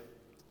 baby.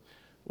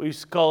 We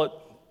used to call it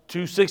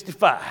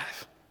 265.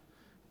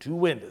 2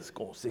 windows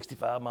going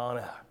 65 miles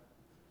an hour.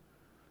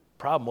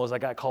 Problem was I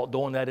got caught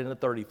doing that in a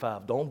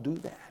 35. Don't do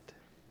that.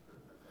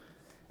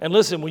 And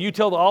listen, when you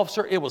tell the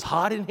officer it was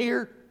hot in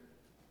here,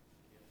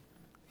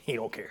 he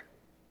don't care.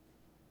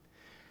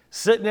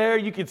 Sitting there,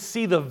 you could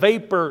see the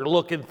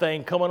vapor-looking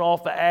thing coming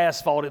off the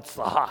asphalt. It's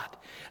so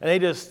hot. And they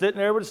just sitting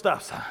there with a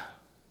stop sign.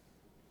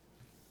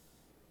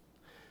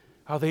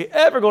 Are they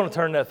ever going to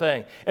turn that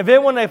thing? And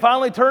then when they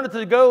finally turn it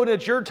to go and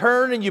it's your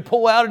turn and you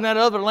pull out in that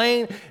other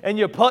lane and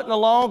you're putting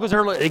along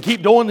because they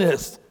keep doing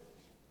this.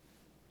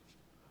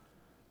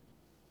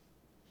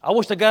 I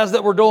wish the guys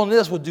that were doing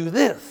this would do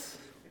this.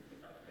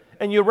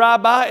 And you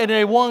ride by and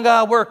there's one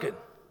guy working.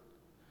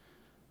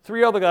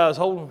 3 other guys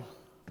holding.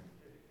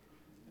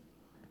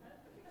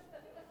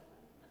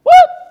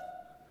 What?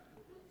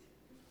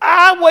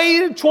 I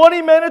waited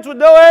 20 minutes with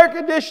no air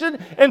conditioning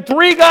and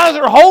 3 guys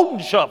are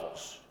holding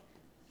shovels.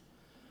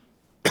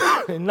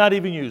 And not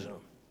even using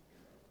them.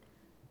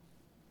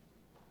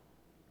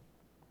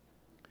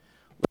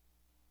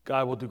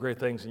 God will do great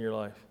things in your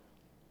life.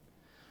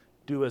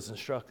 Do as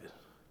instructed.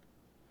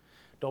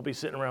 Don't be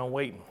sitting around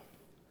waiting.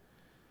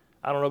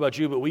 I don't know about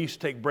you, but we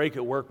used to take break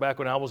at work back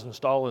when I was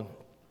installing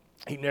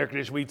heating air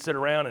conditioning. We'd sit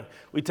around and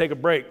we'd take a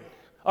break.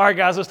 All right,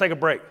 guys, let's take a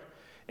break.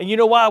 And you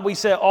know why we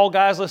said, all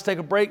guys, let's take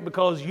a break?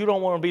 Because you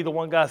don't want to be the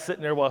one guy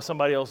sitting there while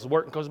somebody else is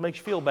working because it makes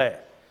you feel bad.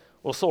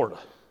 Well, sort of.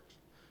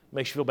 It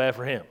makes you feel bad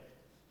for him.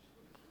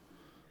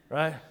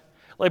 Right?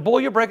 Like, boy,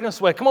 you're breaking a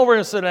sweat. Come over here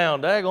and sit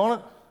down. Daggone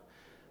it.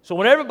 So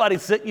when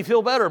everybody's sick, you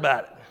feel better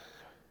about it.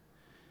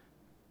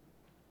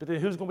 But then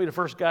who's going to be the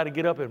first guy to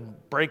get up and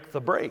break the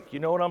break?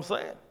 You know what I'm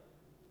saying?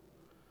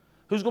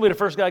 Who's going to be the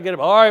first guy to get up?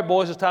 All right,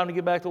 boys, it's time to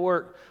get back to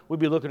work. We'd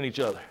be looking at each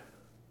other.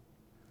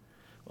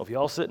 Well, if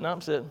y'all sitting,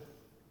 I'm sitting.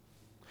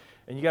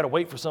 And you got to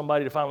wait for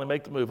somebody to finally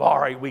make the move. All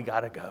right, we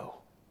got to go.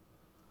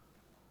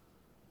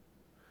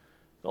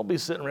 Don't be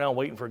sitting around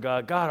waiting for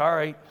God. God, all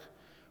right,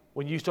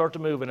 when you start to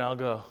move, and I'll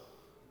go.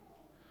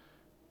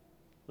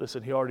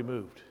 Listen, he already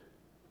moved.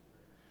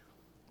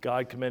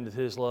 God commended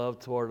his love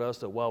toward us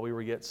that while we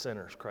were yet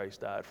sinners,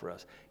 Christ died for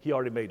us. He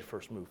already made the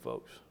first move,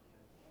 folks.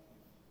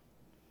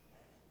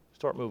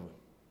 Start moving.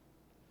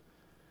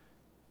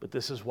 But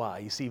this is why.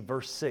 You see,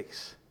 verse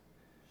 6.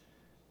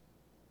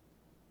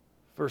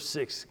 Verse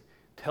 6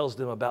 tells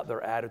them about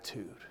their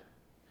attitude.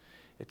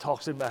 It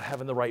talks to them about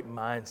having the right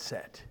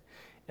mindset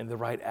and the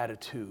right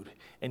attitude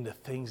and the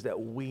things that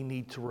we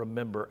need to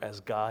remember as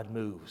God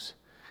moves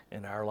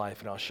in our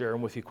life. And I'll share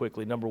them with you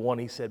quickly. Number one,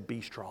 he said,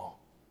 be strong.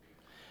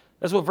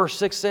 That's what verse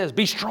 6 says.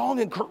 Be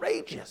strong and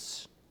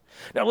courageous.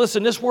 Now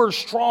listen, this word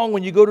strong,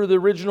 when you go to the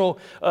original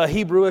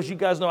Hebrew, as you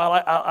guys know,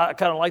 I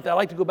kind of like that. I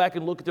like to go back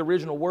and look at the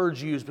original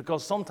words used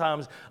because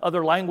sometimes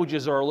other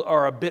languages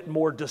are a bit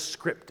more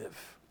descriptive.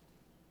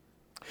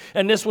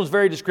 And this one's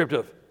very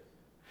descriptive.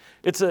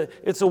 It's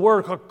a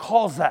word called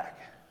kozak.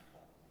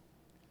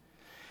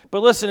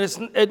 But listen,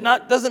 it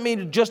doesn't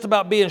mean just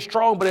about being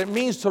strong, but it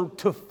means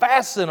to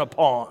fasten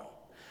upon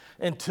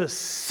and to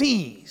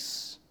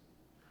seize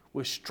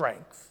with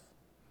strength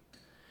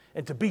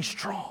and to be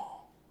strong.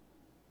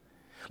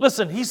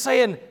 Listen, he's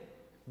saying,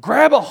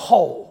 grab a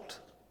hold.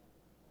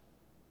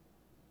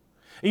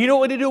 And you know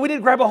what we need to do? We need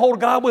to grab a hold of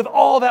God with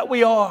all that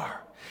we are.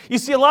 You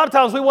see, a lot of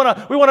times we want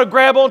to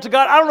grab onto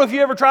God. I don't know if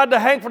you ever tried to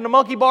hang from the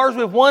monkey bars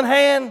with one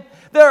hand.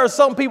 There are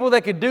some people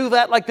that could do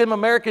that, like them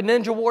American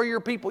Ninja Warrior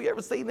people. You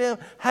ever seen them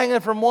hanging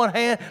from one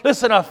hand?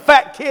 Listen, a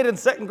fat kid in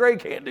second grade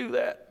can't do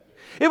that.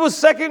 It was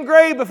second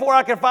grade before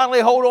I could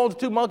finally hold on to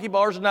two monkey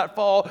bars and not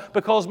fall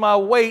because my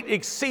weight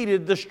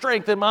exceeded the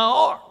strength in my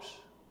arms.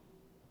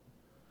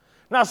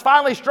 And I was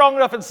finally strong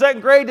enough in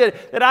second grade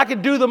that I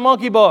could do the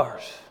monkey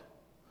bars.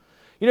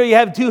 You know, you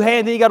have two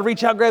hands, then you got to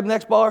reach out and grab the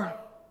next bar.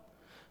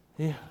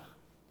 Yeah.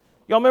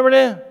 Y'all remember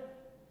that?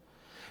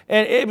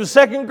 And it was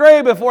second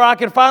grade before I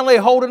could finally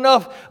hold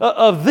enough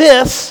of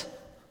this,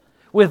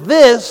 with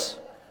this,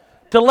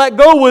 to let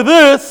go with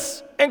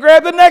this and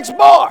grab the next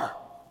bar.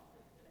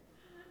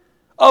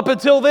 Up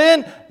until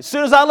then, as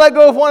soon as I let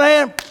go of one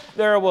hand,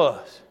 there it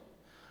was.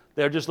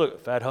 There, just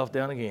look, Fat Huff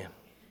down again.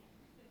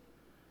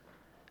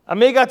 I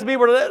may got to be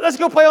able to, let's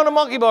go play on the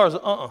monkey bars.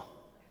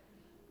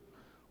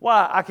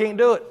 Why? I can't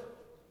do it.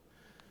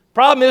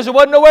 Problem is, there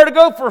wasn't nowhere to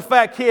go for a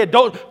fat kid.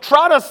 Don't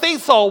try to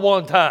seesaw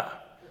one time.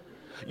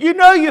 You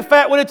know you're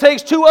fat when it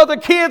takes two other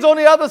kids on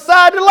the other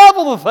side to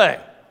level the thing.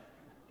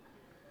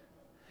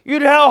 You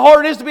know how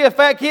hard it is to be a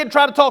fat kid and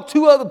try to talk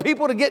two other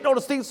people to get on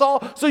a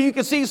seesaw so you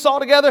can seesaw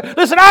together?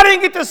 Listen, I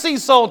didn't get to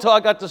seesaw until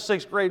I got to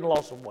sixth grade and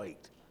lost some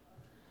weight.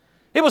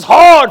 It was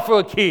hard for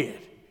a kid.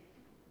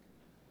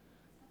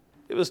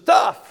 It was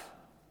tough.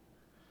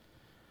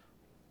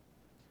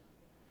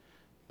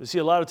 But see,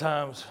 a lot of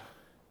times,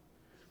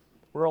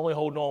 we're only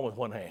holding on with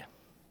one hand.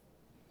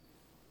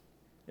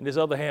 And this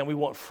other hand we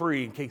want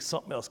free in case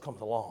something else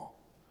comes along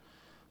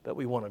that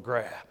we want to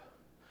grab.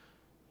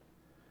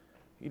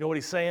 You know what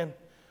he's saying?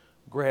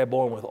 Grab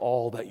on with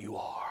all that you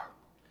are.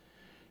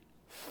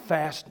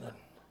 Fastening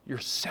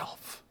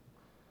yourself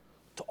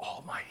to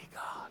Almighty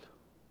God.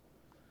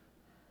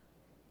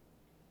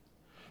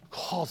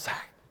 Cause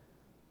that.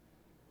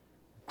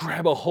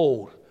 Grab a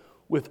hold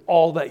with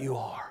all that you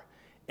are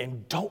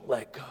and don't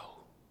let go.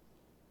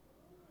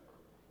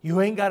 You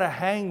ain't got to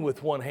hang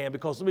with one hand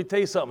because let me tell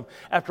you something.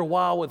 After a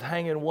while with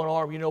hanging one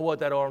arm, you know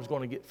what? That arm's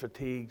going to get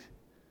fatigued.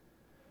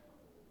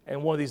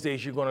 And one of these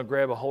days you're going to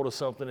grab a hold of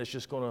something that's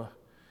just going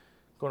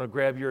to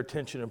grab your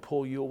attention and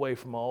pull you away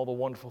from all the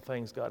wonderful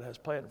things God has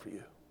planned for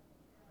you.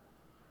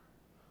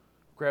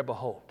 Grab a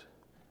hold.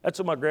 That's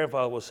what my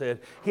grandfather was said.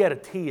 He had a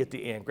T at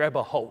the end. Grab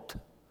a hold.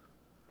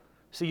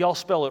 See, y'all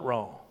spell it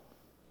wrong.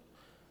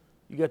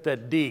 You got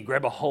that D.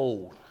 Grab a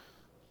hold.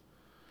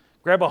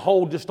 Grab a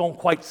hold just don't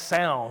quite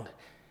sound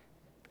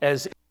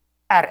as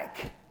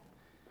emphatic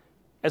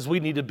as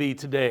we need to be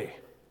today.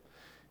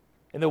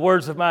 In the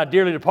words of my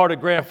dearly departed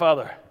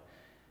grandfather,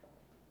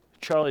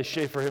 Charlie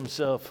Schaefer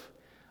himself,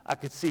 I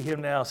could see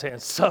him now saying,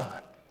 son,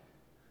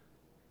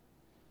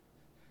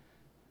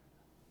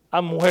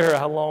 I'm where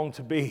I long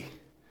to be,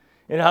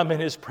 and I'm in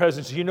his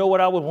presence. You know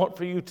what I would want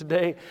for you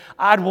today?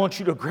 I'd want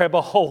you to grab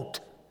a hold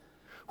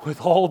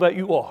with all that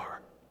you are,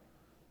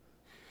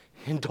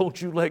 and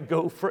don't you let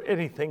go for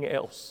anything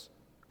else.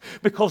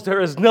 Because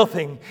there is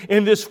nothing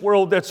in this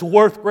world that's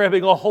worth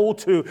grabbing a hold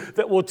to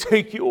that will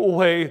take you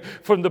away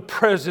from the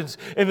presence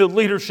and the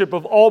leadership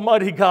of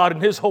Almighty God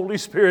and His Holy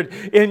Spirit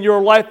in your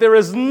life. There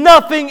is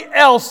nothing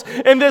else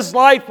in this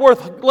life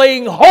worth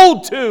laying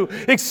hold to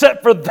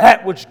except for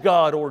that which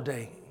God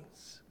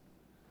ordains.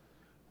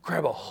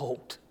 Grab a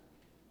hold.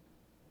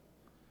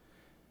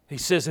 He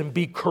says, and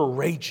be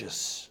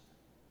courageous.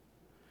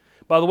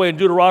 By the way, in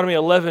Deuteronomy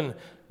 11,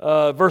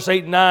 verse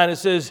 8 and 9, it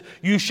says,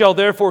 "You shall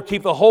therefore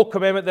keep the whole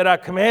commandment that I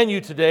command you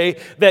today,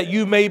 that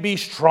you may be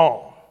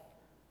strong.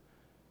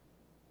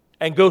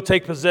 And go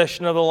take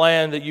possession of the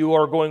land that you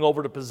are going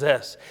over to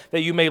possess,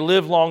 that you may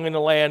live long in the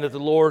land that the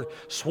Lord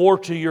swore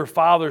to your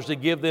fathers to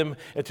give them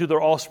and to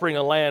their offspring,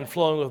 a land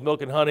flowing with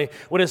milk and honey."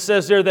 When it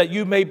says there that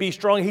you may be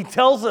strong, he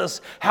tells us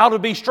how to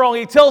be strong.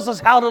 He tells us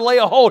how to lay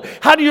a hold.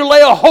 How do you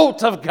lay a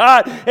hold of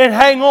God and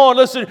hang on?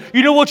 Listen,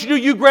 you know what you do?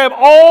 You grab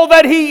all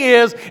that he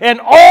is and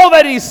all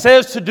that he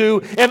says to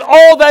do and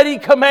all that he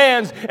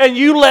commands, and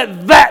you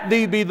let that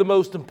be the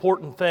most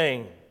important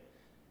thing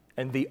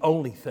and the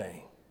only thing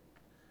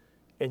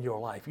in your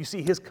life. You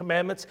see, his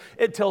commandments,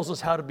 it tells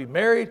us how to be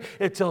married,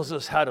 it tells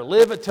us how to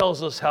live, it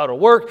tells us how to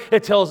work,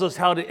 it tells us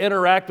how to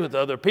interact with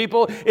other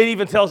people, it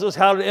even tells us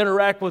how to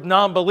interact with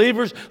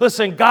non-believers.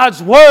 Listen,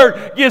 God's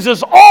word gives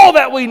us all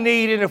that we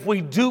need, and if we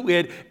do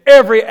it,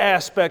 every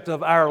aspect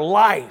of our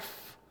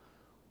life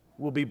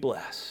will be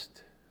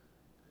blessed.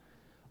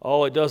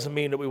 Oh, it doesn't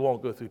mean that we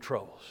won't go through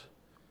troubles,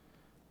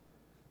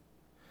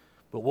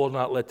 but we'll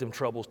not let them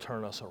troubles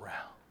turn us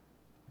around.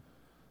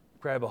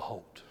 Grab a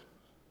hold.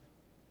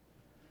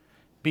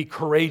 Be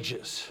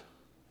courageous.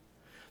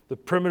 The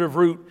primitive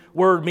root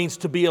word means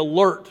to be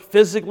alert,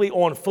 physically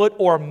on foot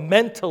or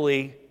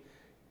mentally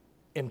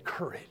in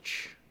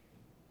courage.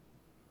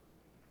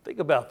 Think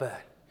about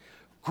that.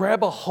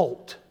 Grab a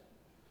hold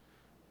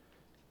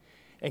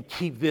and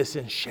keep this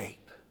in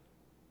shape.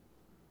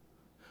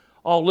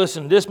 Oh,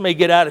 listen, this may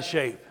get out of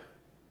shape,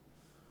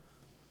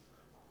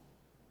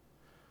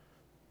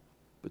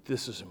 but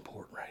this is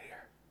important right here.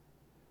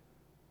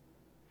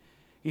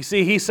 You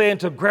see, he's saying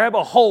to grab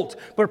a hold,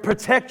 but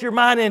protect your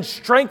mind and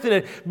strengthen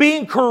it.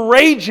 Being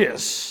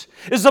courageous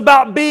is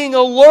about being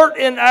alert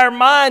in our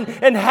mind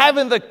and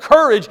having the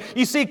courage.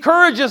 You see,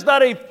 courage is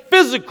not a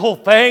physical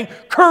thing.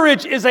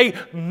 Courage is a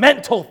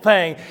mental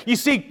thing. You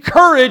see,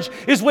 courage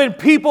is when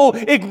people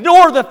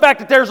ignore the fact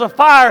that there's a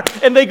fire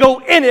and they go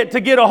in it to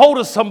get a hold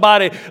of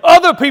somebody.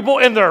 Other people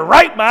in their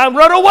right mind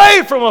run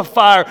away from a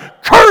fire.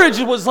 Courage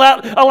is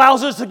what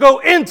allows us to go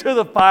into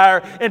the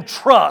fire and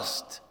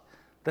trust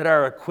that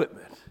our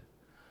equipment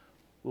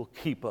will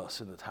keep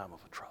us in the time of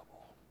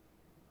trouble.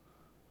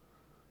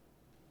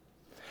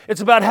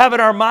 It's about having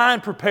our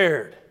mind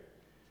prepared.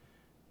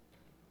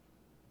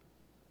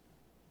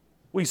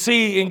 We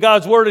see in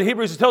God's word in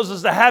Hebrews, it tells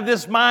us to have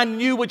this mind in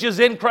you which is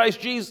in Christ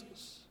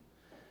Jesus.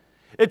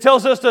 It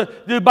tells us to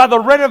do by the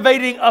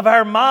renovating of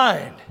our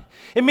mind.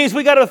 It means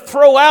we got to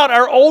throw out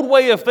our old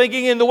way of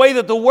thinking and the way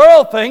that the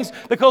world thinks,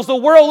 because the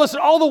world, listen,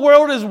 all the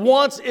world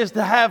wants is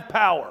to have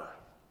power.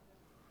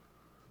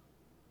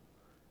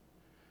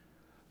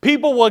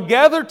 People will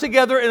gather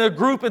together in a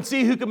group and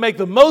see who can make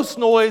the most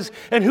noise,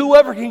 and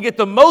whoever can get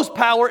the most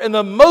power and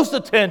the most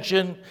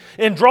attention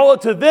and draw it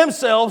to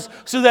themselves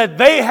so that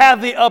they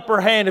have the upper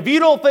hand. If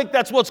you don't think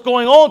that's what's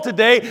going on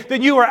today,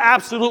 then you are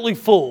absolutely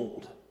fooled.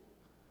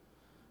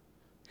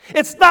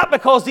 It's not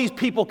because these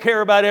people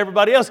care about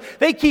everybody else.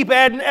 They keep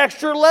adding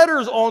extra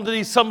letters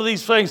onto some of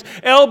these things.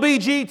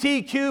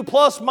 LBGTQ,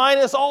 plus,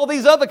 minus, all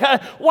these other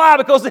kinds. Why?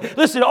 Because,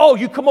 listen,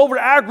 you come over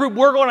to our group,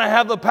 we're going to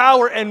have the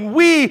power, and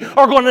we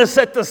are going to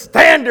set the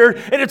standard,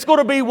 and it's going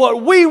to be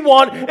what we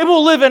want, and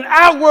we'll live in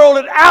our world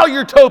and our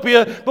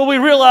utopia. But we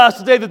realize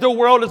today that the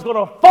world is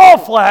going to fall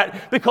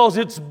flat because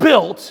it's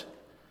built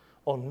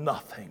on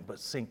nothing but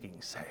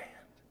sinking sand.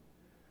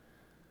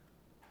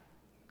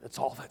 That's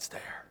all that's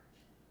there.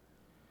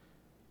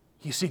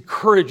 You see,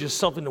 courage is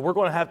something that we're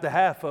going to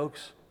have,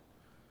 folks.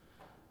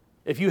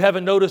 If you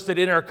haven't noticed that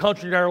in our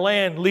country, in our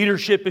land,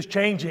 leadership is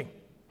changing.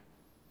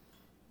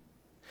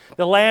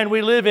 The land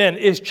we live in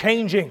is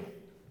changing.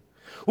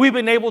 We've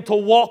been able to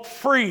walk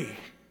free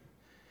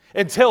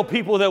and tell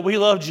people that we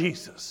love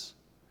Jesus.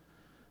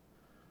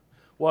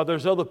 While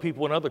there's other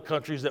people in other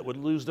countries that would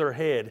lose their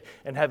head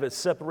and have it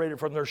separated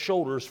from their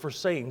shoulders for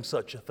saying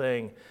such a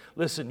thing.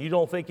 Listen, you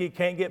don't think it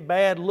can't get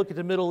bad? Look at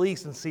the Middle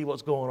East and see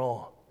what's going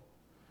on.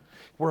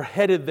 We're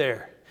headed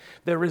there.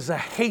 There is a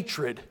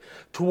hatred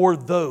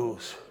toward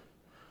those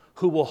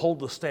who will hold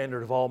the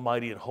standard of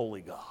Almighty and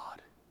Holy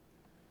God.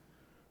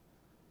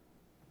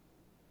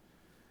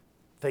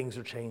 Things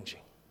are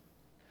changing.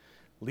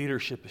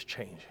 Leadership is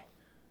changing.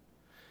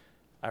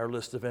 Our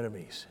list of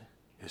enemies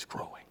is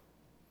growing.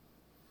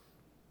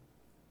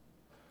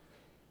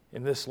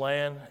 In this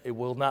land, it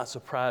will not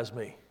surprise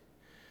me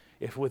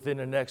if within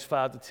the next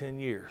 5 to 10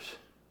 years,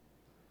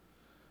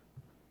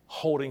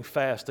 holding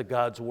fast to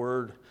God's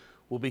word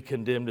will be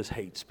condemned as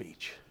hate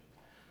speech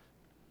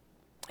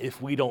if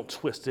we don't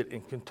twist it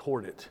and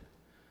contort it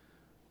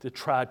to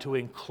try to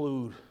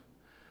include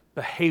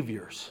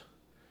behaviors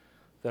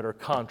that are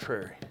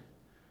contrary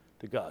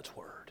to God's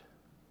word.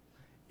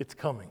 It's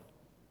coming.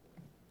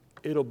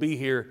 It'll be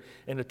here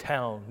in a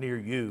town near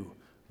you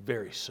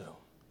very soon.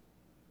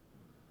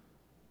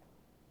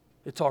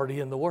 It's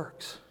already in the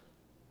works.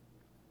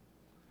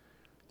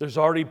 There's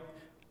already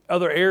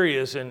other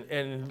areas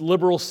and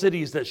liberal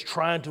cities that's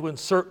trying to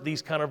insert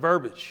these kind of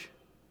verbiage.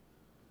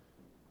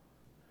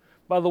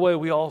 By the way,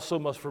 we also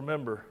must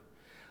remember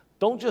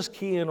Don't just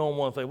key in on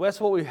one thing.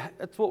 That's what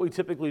we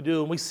typically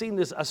do. And we've seen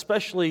this,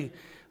 especially,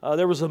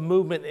 there was a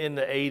movement in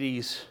the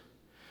 80s.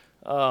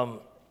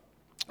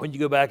 When you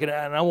go back, and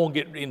I won't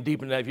get in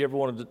deep into that. If you ever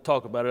wanted to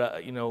talk about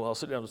it, I'll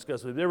sit down and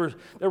discuss it. There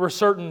were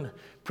certain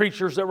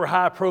preachers that were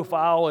high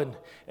profile,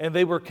 and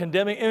they were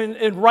condemning,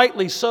 and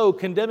rightly so,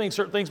 condemning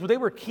certain things, but they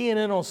were keying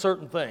in on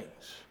certain things.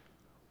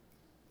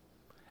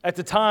 At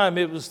the time,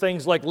 it was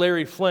things like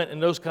Larry Flint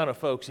and those kind of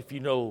folks, if you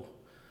know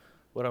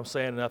what I'm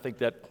saying, and I think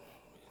that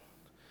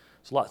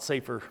it's a lot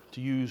safer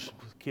to use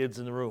with kids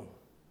in the room.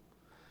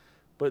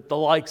 But the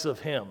likes of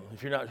him,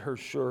 if you're not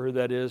sure who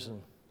that is,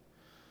 and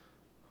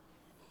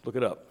look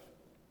it up.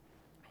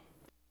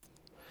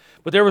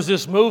 But there was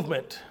this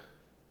movement.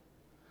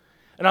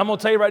 And I'm going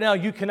to tell you right now,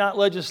 you cannot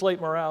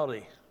legislate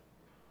morality.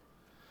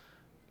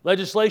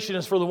 Legislation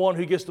is for the one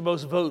who gets the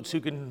most votes,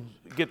 who can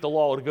get the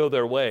law to go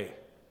their way.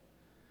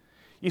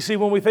 You see,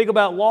 when we think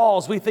about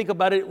laws, we think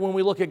about it when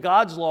we look at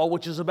God's law,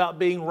 which is about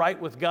being right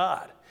with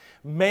God.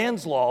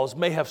 Man's laws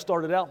may have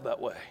started out that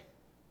way.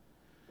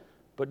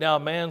 But now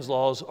man's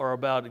laws are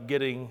about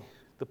getting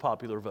the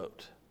popular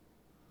vote.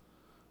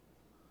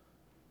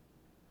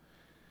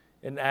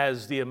 And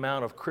as the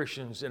amount of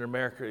Christians in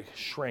America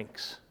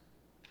shrinks,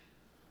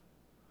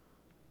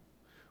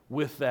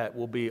 with that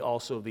will be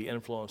also the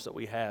influence that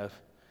we have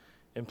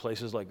in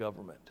places like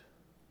government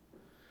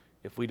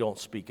if we don't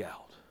speak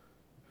out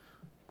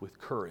with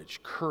courage.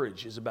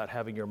 Courage is about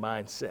having your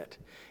mind set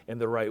in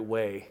the right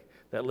way.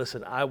 That,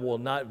 listen, I will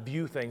not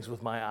view things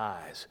with my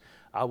eyes.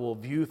 I will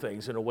view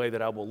things in a way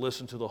that I will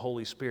listen to the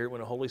Holy Spirit.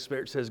 When the Holy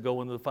Spirit says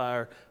go into the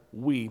fire,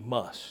 we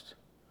must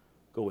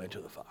go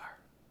into the fire.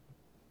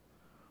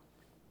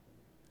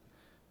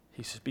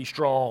 He says, be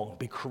strong,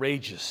 be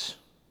courageous,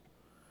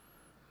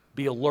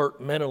 be alert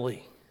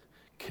mentally.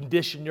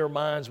 Condition your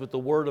minds with the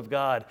Word of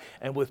God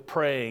and with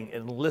praying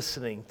and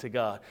listening to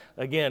God.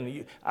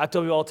 Again, I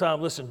tell you all the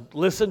time,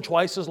 listen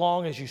twice as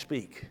long as you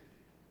speak.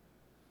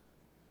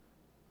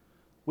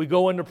 We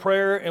go into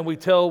prayer and we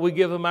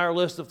give Him our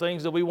list of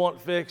things that we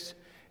want fixed,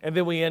 and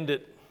then we end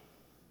it.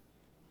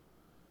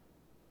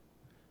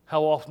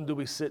 How often do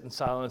we sit in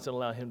silence and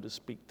allow Him to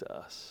speak to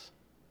us?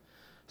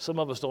 Some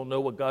of us don't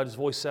know what God's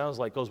voice sounds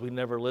like because we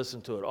never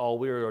listen to it. All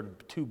we are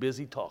too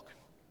busy talking.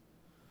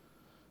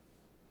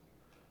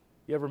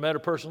 You ever met a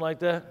person like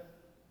that?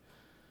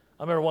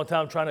 I remember one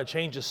time trying to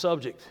change the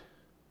subject.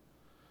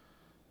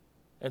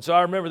 And so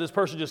I remember this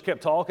person just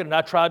kept talking, and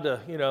I tried to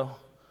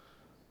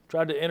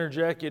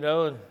interject,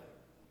 and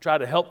try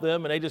to help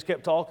them, and they just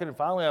kept talking, and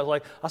finally I was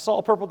like, I saw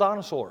a purple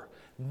dinosaur.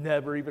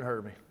 Never even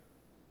heard me.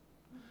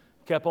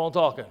 Kept on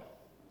talking.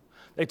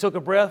 They took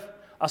a breath.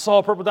 I saw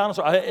a purple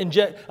dinosaur.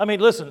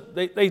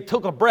 They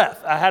took a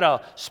breath. I had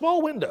a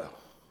small window.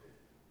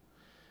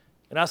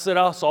 And I said,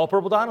 I saw a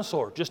purple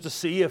dinosaur just to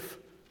see if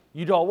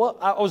you know what.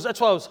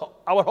 That's what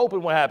I was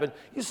hoping would happen.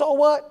 You saw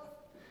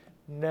what?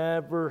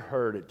 Never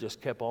heard it.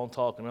 Just kept on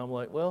talking. I'm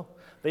like, well,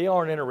 they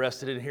aren't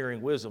interested in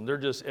hearing wisdom. They're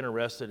just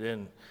interested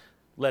in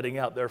letting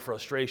out their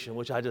frustration,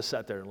 which I just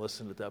sat there and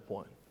listened at that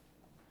point.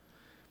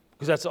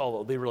 Because that's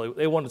all they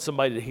wanted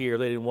somebody to hear.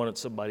 They didn't want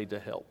somebody to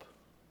help.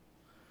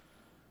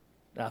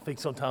 Now, I think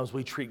sometimes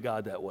we treat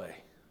God that way.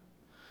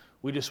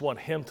 We just want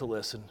Him to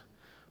listen,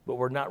 but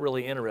we're not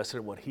really interested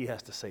in what He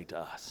has to say to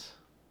us.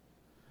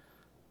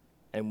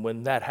 And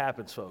when that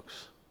happens,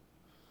 folks,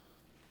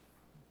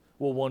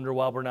 we'll wonder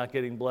why we're not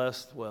getting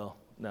blessed. Well,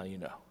 now you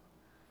know.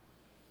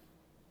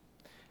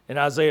 In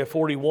Isaiah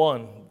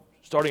 41,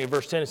 starting at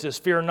verse 10, it says,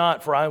 fear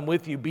not, for I am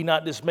with you. Be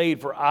not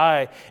dismayed, for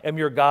I am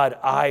your God.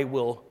 I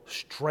will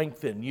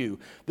strengthen you.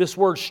 This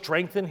word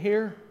strengthen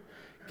here,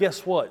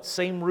 guess what?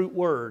 Same root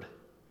word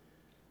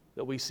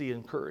that we see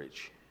in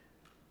courage.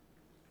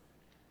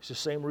 It's the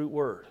same root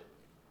word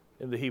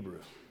in the Hebrew.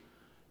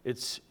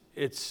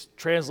 It's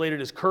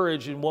translated as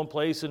courage in one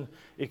place, and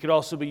it could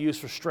also be used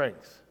for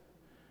strength.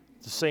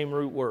 It's the same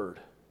root word.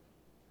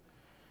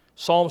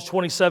 Psalms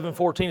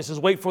 27:14, it says,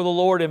 wait for the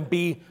Lord and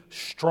be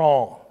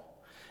strong,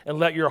 and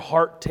let your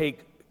heart take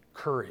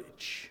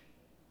courage.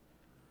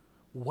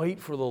 Wait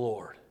for the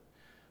Lord.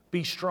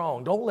 Be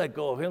strong. Don't let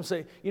go of Him.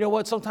 Say, you know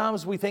what?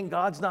 Sometimes we think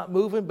God's not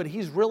moving, but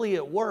He's really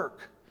at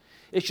work.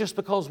 It's just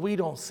because we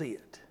don't see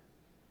it.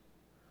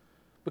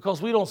 Because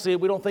we don't see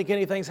it, we don't think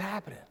anything's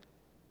happening.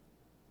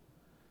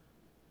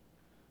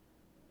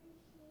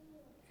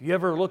 You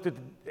ever looked at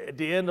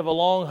the end of a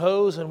long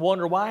hose and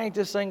wonder, why ain't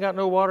this thing got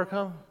no water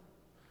coming?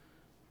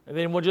 And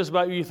then when just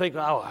about you think,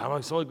 oh, I'm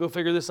going to go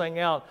figure this thing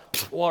out.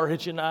 Water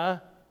hits you in the eye.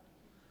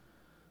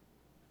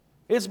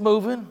 It's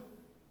moving.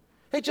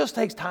 It just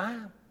takes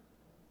time.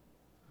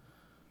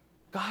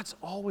 God's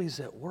always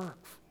at work.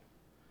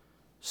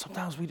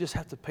 Sometimes we just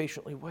have to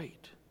patiently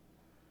wait.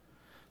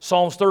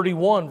 Psalms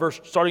 31,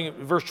 starting at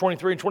verse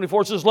 23 and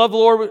 24, says, love the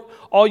Lord,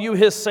 all you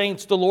His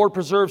saints. The Lord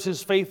preserves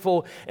His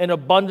faithful and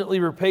abundantly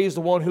repays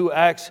the one who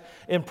acts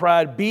in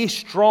pride. Be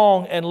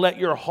strong and let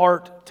your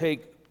heart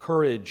take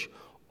courage,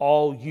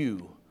 all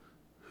you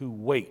who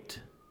wait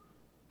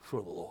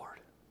for the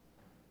Lord.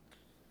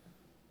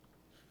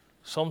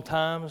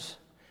 Sometimes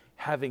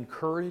having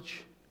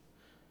courage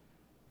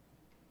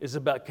is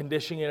about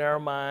conditioning our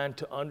mind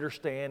to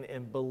understand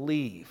and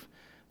believe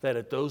that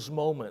at those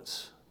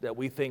moments that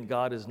we think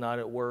God is not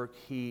at work,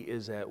 He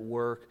is at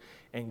work,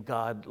 and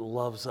God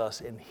loves us,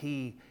 and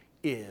He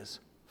is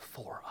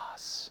for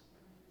us.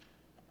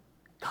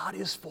 God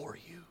is for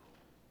you.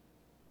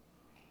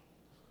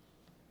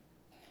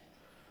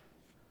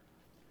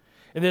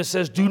 And then it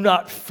says, do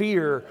not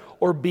fear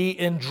or be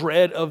in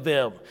dread of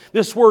them.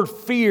 This word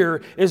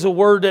fear is a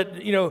word that,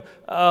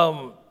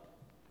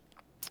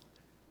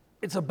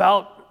 it's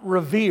about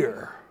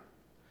revere.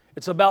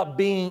 It's about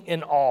being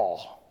in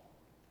awe.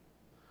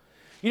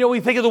 We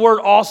think of the word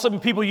awesome,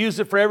 and people use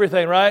it for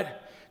everything, right?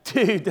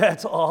 Dude,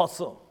 that's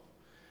awesome.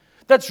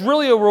 That's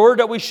really a word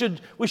that we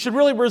should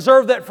really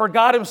reserve that for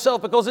God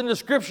Himself, because in the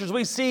Scriptures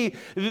we see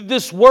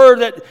this word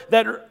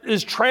that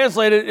is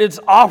translated, it's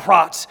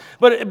afrats,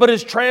 but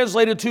it's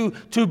translated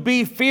to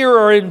be fear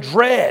or in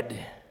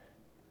dread,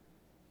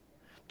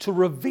 to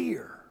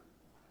revere.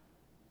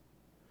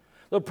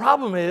 The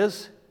problem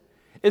is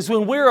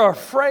when we're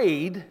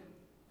afraid,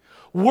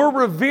 we're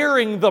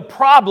revering the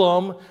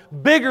problem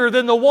bigger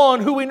than the one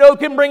who we know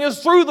can bring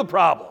us through the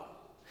problem.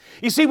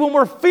 You see, when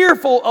we're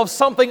fearful of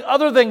something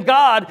other than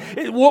God,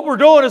 what we're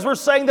doing is we're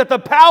saying that the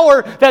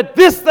power that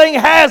this thing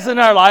has in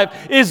our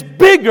life is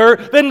bigger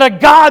than the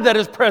God that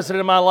is present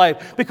in my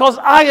life, because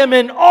I am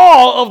in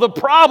awe of the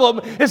problem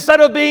instead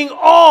of being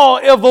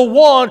awe of the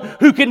one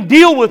who can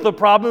deal with the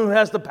problem, who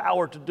has the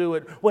power to do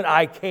it when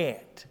I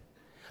can't.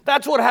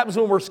 That's what happens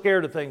when we're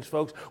scared of things,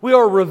 folks. We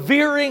are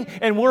revering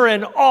and we're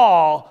in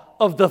awe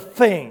of the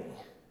thing,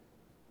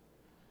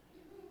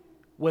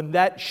 when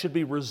that should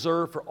be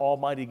reserved for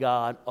Almighty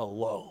God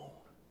alone.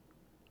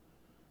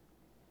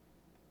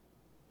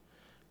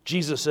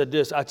 Jesus said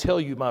this, I tell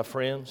you, my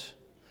friends,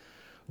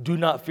 do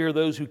not fear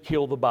those who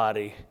kill the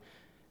body,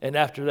 and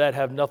after that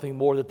have nothing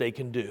more that they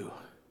can do.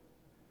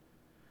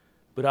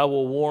 But I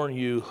will warn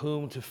you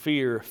whom to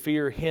fear.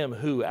 Fear him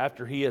who,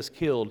 after he has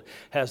killed,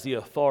 has the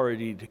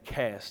authority to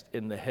cast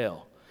into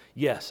hell.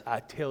 Yes,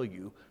 I tell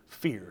you,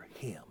 fear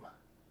him.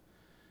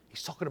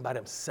 He's talking about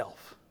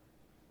himself.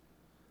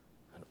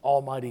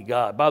 Almighty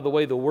God. By the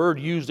way, the word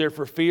used there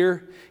for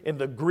fear in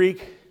the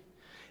Greek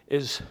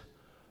is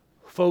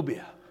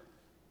phobia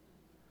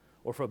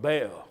or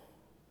phobeo,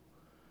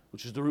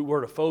 which is the root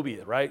word of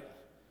phobia, right?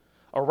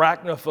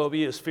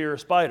 Arachnophobia is fear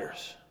of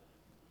spiders.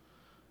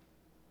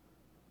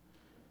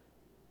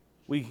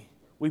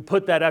 We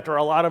put that after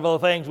a lot of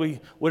other things.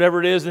 Whatever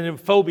it is, and then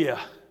phobia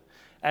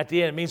at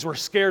the end, it means we're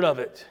scared of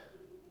it.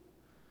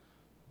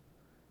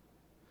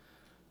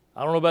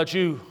 I don't know about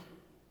you.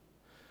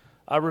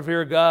 I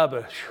revere God,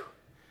 but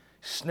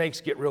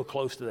snakes get real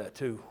close to that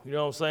too. You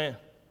know what I'm saying?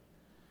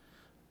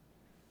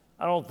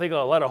 I don't think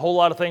a whole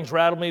lot of things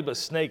rattle me, but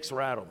snakes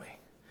rattle me.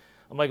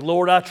 I'm like,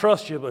 Lord, I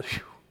trust you, but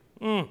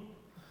you're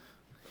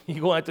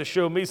going to have to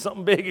show me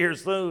something big here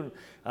soon.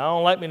 I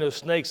don't like me no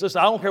snakes. Listen,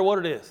 I don't care what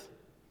it is.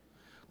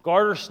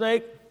 Garter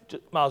snake,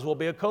 might as well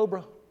be a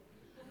cobra.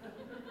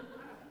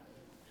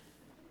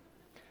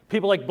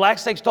 People like black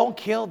snakes, don't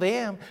kill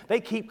them. They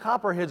keep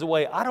copperheads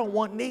away. I don't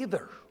want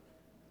neither.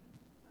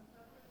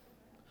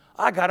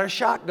 I got a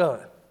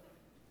shotgun.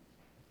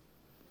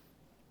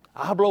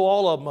 I'll blow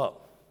all of them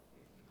up.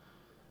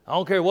 I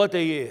don't care what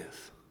they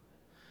is.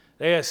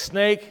 They a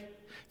snake.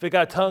 If it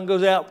got tongue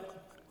goes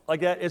out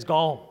like that, it's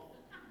gone.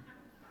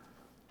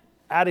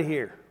 Out of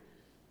here.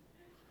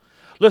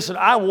 Listen,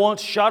 I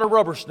once shot a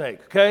rubber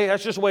snake, okay?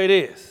 That's just the way it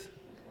is.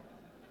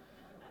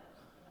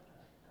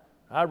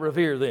 I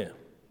revere them.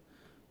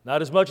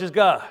 Not as much as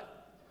God,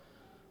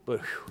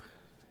 but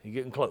you're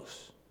getting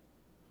close.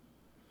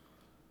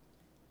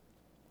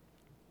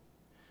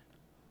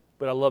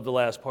 But I love the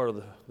last part of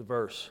the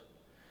verse.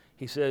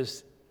 He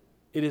says,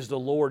 it is the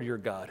Lord your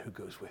God who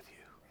goes with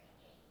you.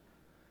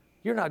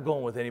 You're not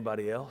going with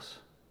anybody else.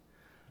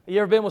 You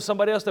ever been with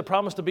somebody else that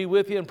promised to be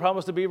with you and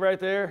promised to be right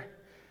there?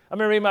 I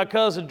remember me and my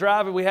cousin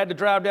driving. We had to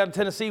drive down to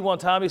Tennessee one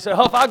time. He said,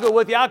 Huff, I'll go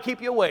with you. I'll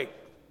keep you awake.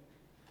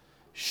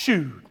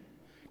 Shoot.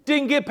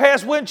 Didn't get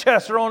past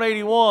Winchester on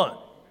 81.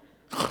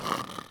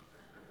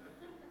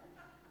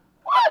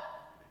 What?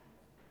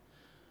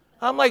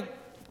 I'm like,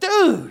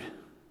 dude.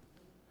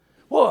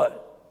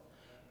 What?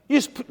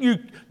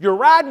 You're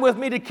riding with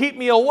me to keep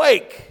me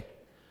awake.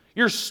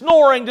 Your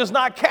snoring does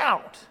not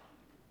count.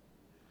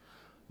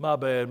 My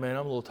bad, man.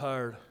 I'm a little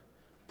tired.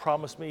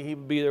 Promised me he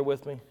would be there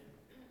with me.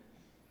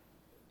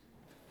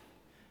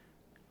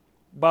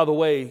 By the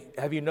way,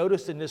 have you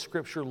noticed in this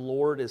scripture,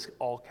 Lord is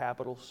all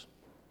capitals?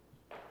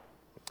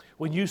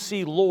 When you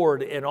see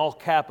Lord in all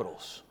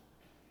capitals,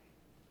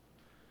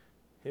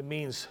 it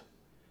means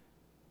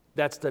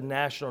that's the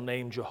national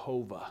name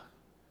Jehovah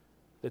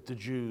that the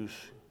Jews,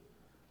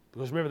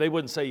 because remember, they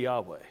wouldn't say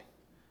Yahweh,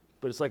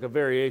 but it's like a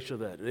variation of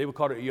that. They would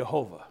call it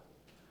Jehovah.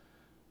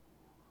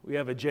 We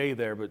have a J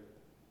there, but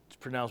it's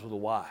pronounced with a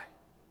Y.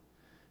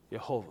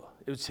 Jehovah.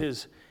 It's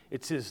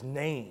his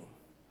name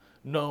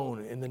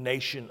known in the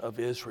nation of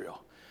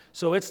Israel.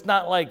 So it's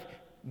not like,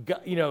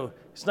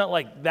 it's not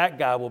like that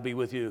guy will be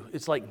with you.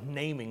 It's like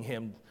naming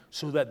him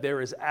so that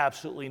there is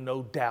absolutely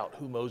no doubt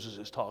who Moses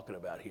is talking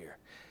about here.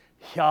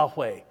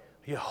 Yahweh,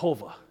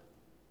 Jehovah.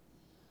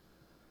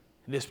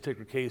 In this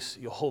particular case,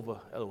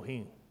 Jehovah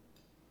Elohim,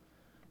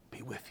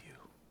 be with you.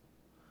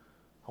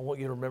 I want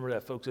you to remember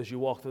that, folks, as you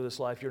walk through this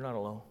life, you're not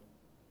alone.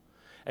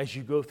 As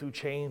you go through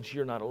change,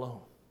 you're not alone.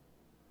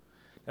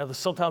 Now,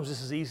 sometimes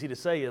this is easy to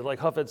say. Like,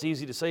 Huff, that's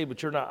easy to say,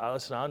 but you're not.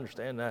 Listen, I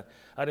understand that.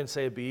 I didn't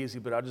say it'd be easy,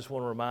 but I just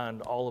want to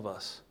remind all of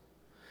us,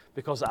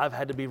 because I've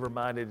had to be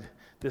reminded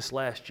this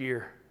last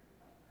year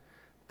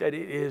that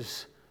it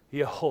is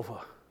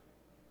Jehovah,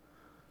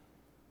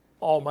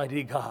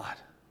 Almighty God,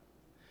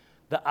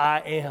 the I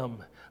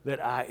am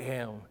that I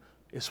am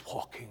is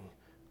walking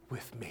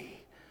with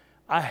me.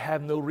 I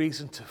have no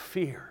reason to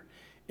fear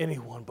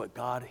anyone but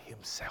God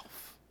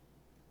Himself.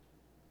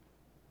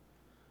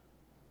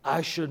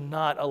 I should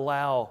not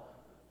allow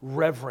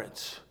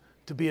reverence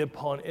to be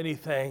upon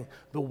anything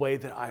the way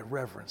that I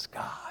reverence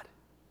God,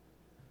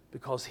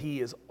 because He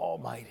is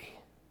almighty.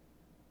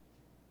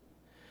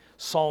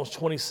 Psalms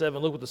 27,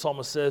 look what the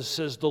psalmist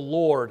says the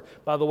Lord,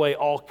 by the way,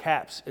 all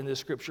caps in this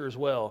scripture as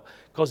well,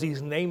 because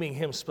he's naming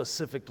Him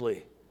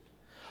specifically.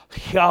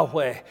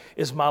 Yahweh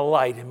is my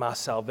light and my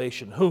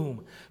salvation.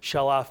 Whom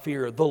shall I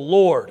fear? The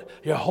Lord,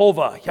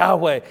 Jehovah,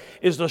 Yahweh,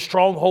 is the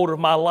stronghold of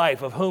my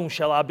life. Of whom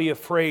shall I be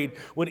afraid?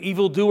 When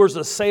evildoers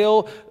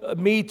assail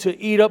me to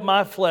eat up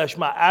my flesh,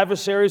 my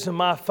adversaries and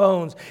my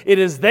foes, it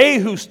is they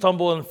who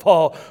stumble and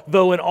fall.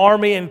 Though an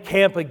army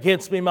encamp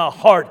against me, my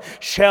heart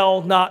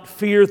shall not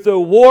fear.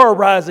 Though war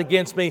arise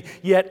against me,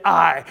 yet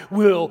I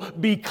will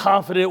be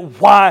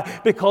confident.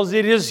 Why? Because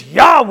it is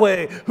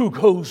Yahweh who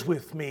goes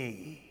with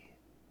me.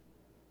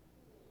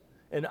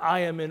 And I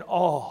am in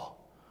awe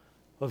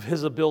of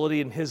His ability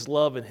and His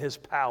love and His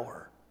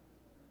power,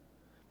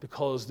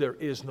 because there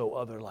is no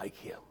other like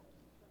Him.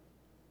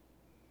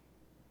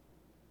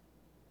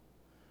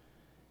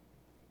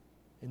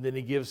 And then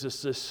He gives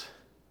us this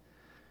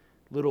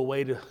little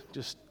way to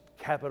just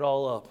cap it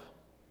all up.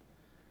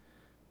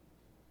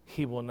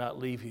 He will not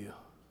leave you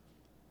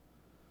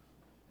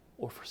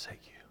or forsake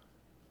you.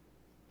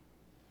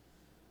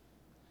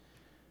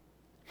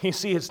 You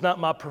see, it's not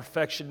my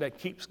perfection that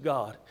keeps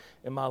God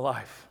in my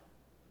life,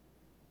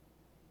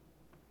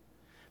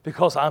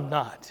 because I'm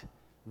not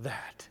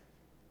that.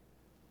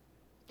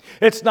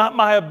 It's not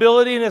my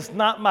ability and it's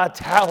not my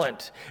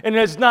talent and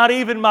it's not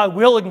even my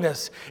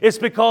willingness. It's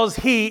because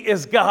He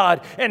is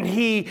God and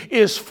He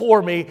is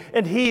for me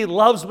and He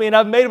loves me and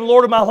I've made Him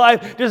Lord of my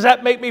life. Does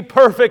that make me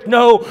perfect?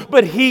 No,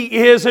 but He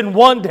is, and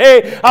one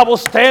day I will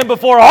stand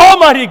before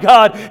Almighty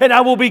God and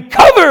I will be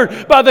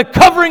covered by the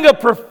covering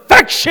of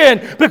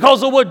perfection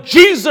because of what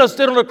Jesus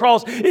did on the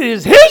cross. It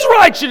is His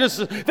righteousness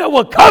that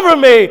will cover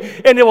me,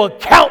 and it will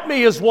count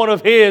me as one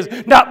of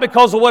His, not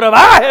because of what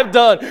I have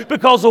done,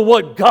 because of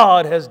what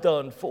God has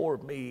done for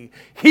me.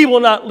 He will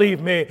not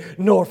leave me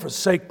nor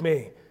forsake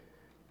me.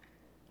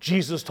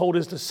 Jesus told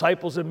His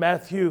disciples in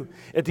Matthew,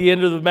 at the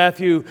end of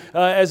Matthew,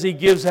 as He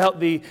gives out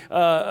the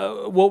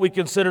what we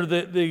consider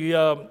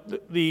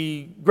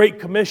the Great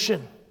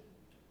Commission,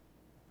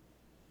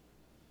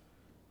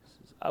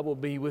 I will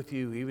be with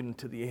you even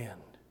to the end.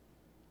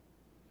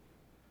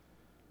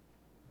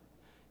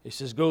 He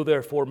says, go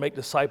therefore, make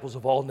disciples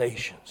of all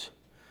nations,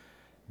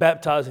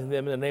 baptizing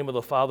them in the name of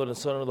the Father and the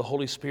Son and of the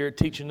Holy Spirit,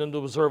 teaching them to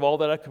observe all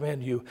that I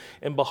command you.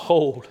 And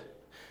behold,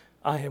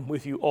 I am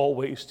with you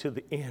always to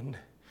the end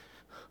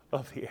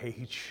of the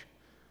age.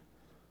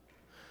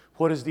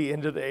 What is the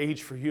end of the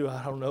age for you?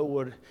 I don't know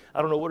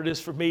what it is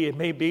for me. It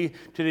may be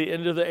to the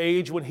end of the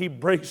age when He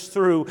breaks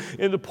through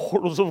in the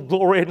portals of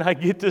glory and I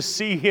get to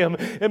see Him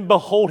and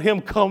behold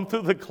Him come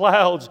through the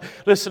clouds.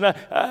 Listen,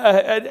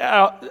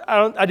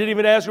 I didn't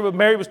even ask her, but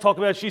Mary was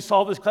talking about she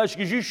saw this cloud. She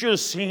goes, you should have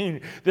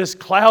seen this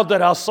cloud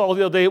that I saw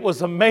the other day. It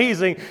was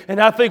amazing.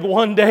 And I think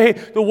one day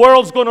the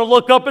world's going to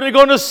look up and they're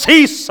going to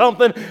see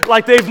something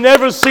like they've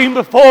never seen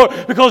before,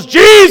 because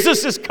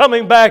Jesus is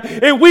coming back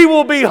and we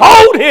will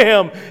behold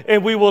Him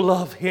and we will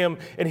love Him,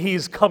 and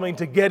He's coming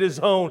to get His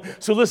own.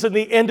 So listen,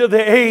 the end of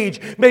the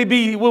age may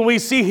be when we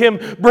see Him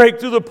break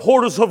through the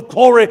portals of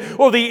glory,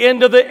 or the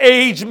end of the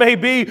age may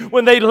be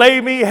when they lay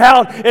me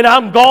out and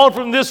I'm gone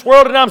from this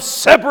world and I'm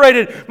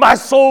separated my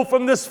soul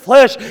from this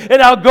flesh,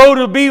 and I'll go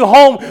to be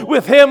home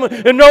with Him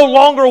and no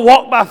longer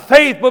walk by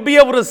faith but be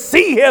able to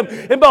see Him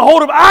and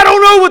behold Him. I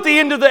don't know what the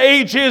end of the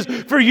age is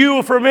for you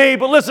or for me,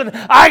 but listen,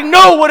 I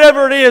know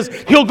whatever it is,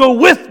 He'll go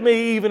with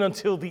me even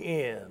until the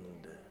end.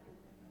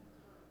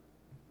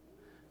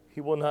 He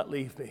will not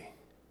leave me.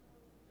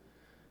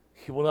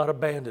 He will not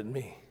abandon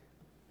me.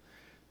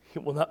 He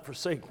will not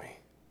forsake me.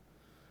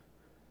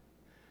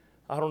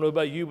 I don't know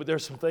about you, but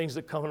there's some things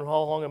that come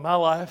along in my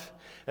life,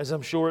 as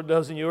I'm sure it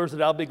does in yours,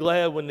 that I'll be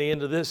glad when the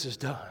end of this is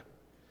done.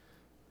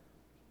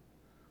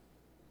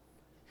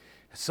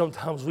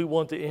 Sometimes we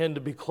want the end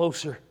to be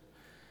closer,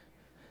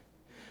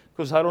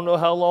 because I don't know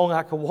how long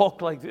I can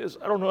walk like this.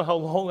 I don't know how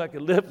long I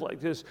can live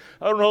like this.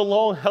 I don't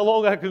know how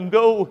long I can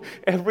go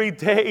every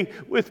day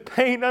with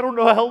pain. I don't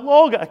know how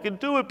long I can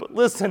do it. But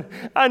listen,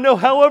 I know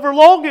however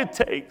long it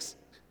takes,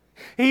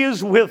 He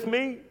is with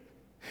me.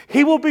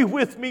 He will be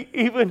with me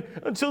even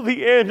until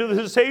the end of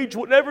this age.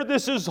 Whenever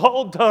this is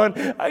all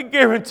done, I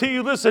guarantee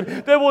you,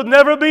 listen, there will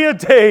never be a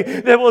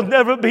day, there will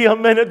never be a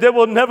minute, there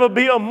will never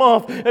be a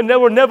month, and there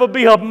will never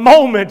be a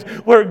moment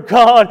where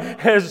God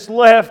has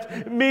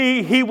left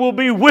me. He will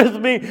be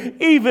with me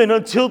even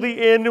until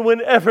the end. And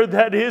whenever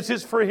that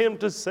is for Him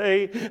to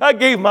say, I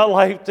gave my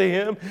life to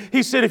Him.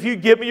 He said, if you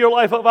give me your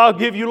life up, I'll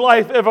give you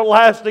life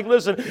everlasting.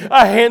 Listen,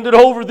 I handed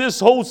over this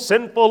whole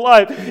sinful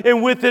life,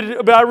 and with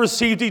it I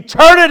received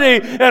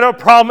eternity and a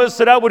promise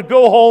that I would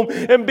go home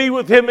and be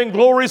with Him in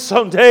glory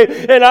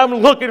someday. And I'm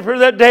looking for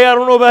that day. I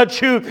don't know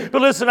about you,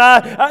 but listen,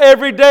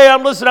 every day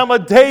I'm a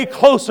day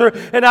closer,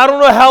 and I don't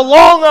know how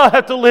long I'll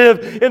have to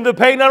live in the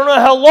pain. I don't know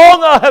how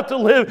long I'll have to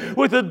live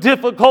with the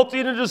difficulty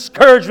and the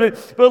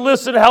discouragement. But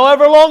listen,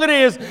 however long it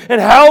is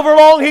and however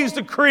long He's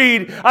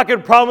decreed, I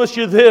can promise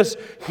you this,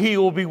 He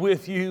will be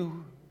with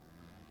you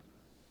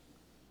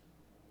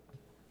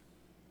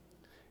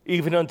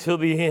even until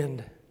the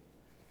end.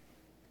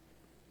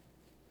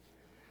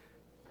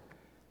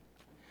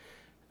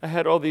 I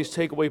had all these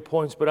takeaway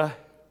points, but I'm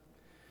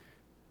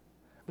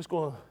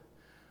going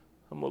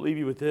to leave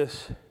you with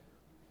this.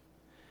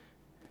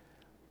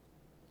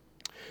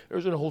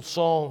 There's an old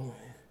song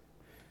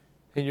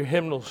in your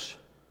hymnals.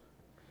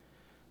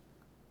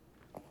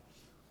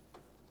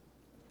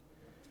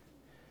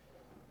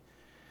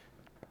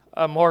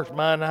 I marked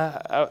mine.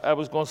 I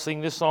was going to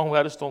sing this song, but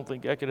I just don't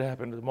think that could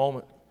happen at the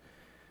moment.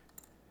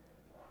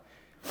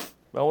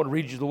 But I want to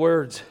read you the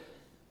words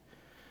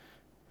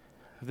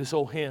of this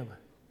old hymn.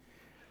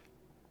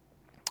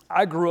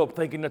 I grew up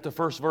thinking that the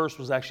first verse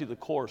was actually the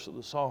chorus of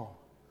the song.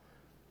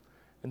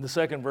 And the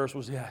second verse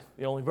was the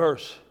only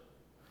verse.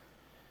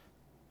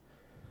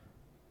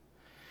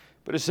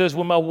 But it says,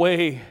 when my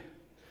way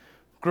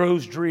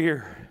grows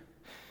drear,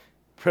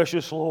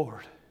 precious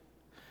Lord,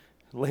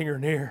 linger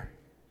near.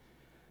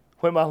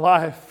 When my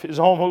life is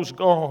almost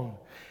gone,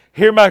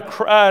 hear my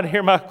cry and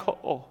hear my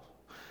call.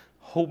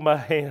 Hold my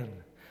hand,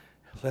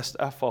 lest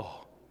I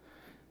fall.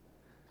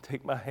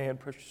 Take my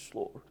hand, precious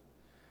Lord.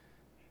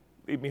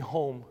 Lead me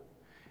home.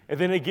 And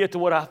then they get to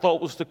what I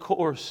thought was the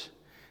chorus.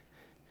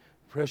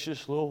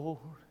 Precious Lord,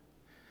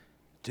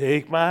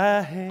 take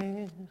my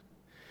hand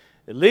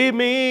and lead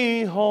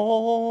me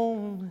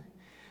home.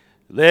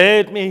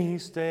 Let me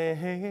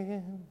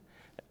stand.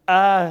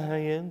 I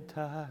am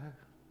tired.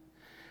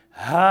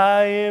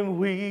 I am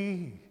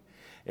weak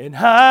and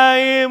I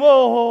am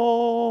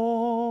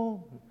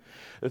old.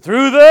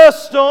 Through the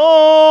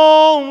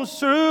storms,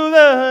 through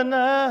the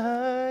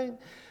night,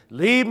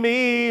 lead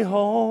me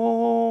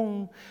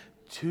home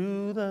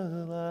to the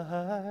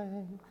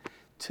light.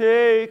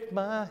 Take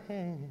my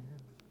hand,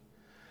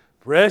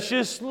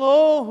 precious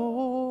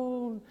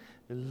Lord,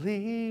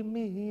 lead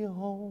me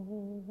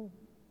home.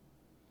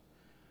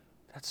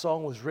 That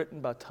song was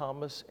written by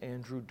Thomas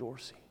Andrew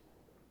Dorsey,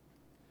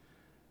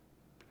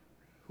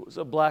 who was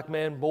a black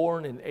man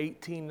born in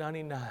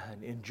 1899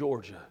 in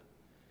Georgia.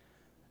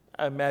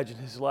 I imagine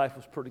his life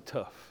was pretty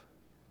tough.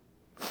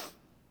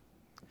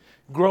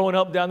 Growing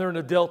up down there in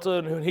the Delta,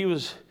 and when he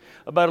was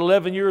about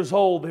 11 years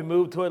old, they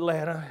moved to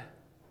Atlanta.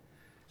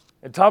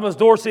 And Thomas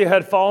Dorsey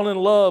had fallen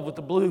in love with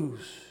the blues,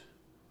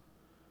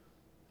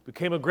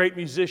 became a great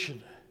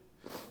musician.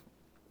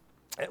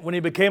 And when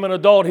he became an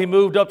adult, he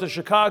moved up to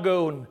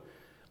Chicago and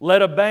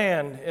led a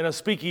band in a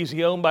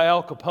speakeasy owned by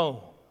Al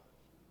Capone.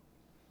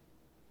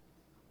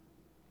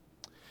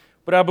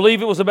 But I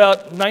believe it was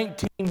about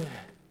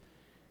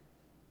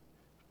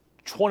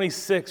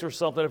 1926 or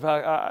something, if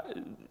I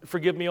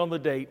forgive me on the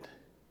date,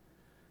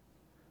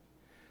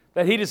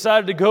 that he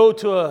decided to go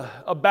to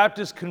a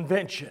Baptist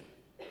convention.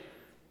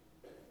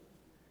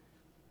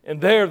 And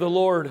there the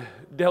Lord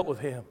dealt with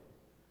him.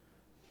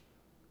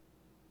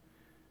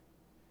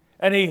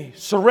 And he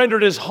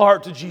surrendered his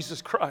heart to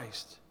Jesus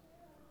Christ.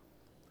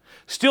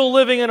 Still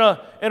living in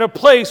a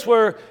place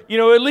where,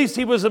 at least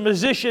he was a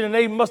musician and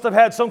they must have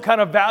had some kind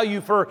of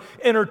value for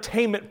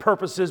entertainment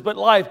purposes, but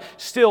life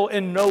still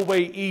in no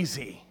way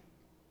easy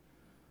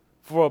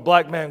for a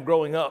black man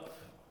growing up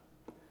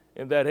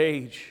in that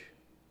age.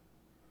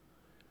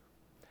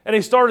 And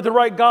he started to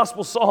write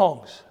gospel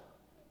songs.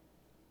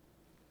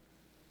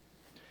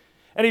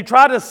 And he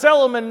tried to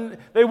sell them, and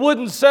they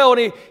wouldn't sell.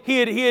 And he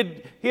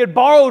had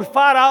borrowed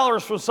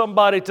 $5 from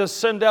somebody to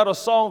send out a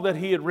song that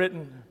he had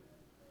written.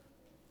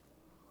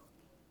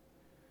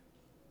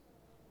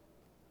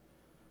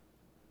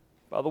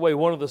 By the way,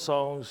 one of the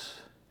songs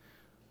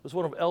was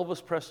one of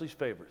Elvis Presley's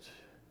favorites.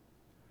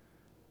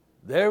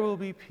 There will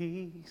be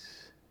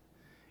peace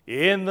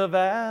in the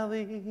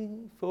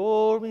valley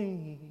for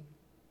me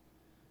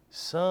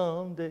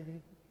someday.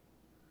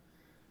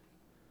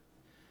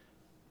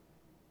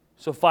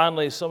 So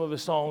finally, some of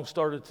his songs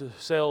started to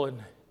sell,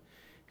 and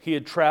he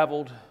had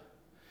traveled,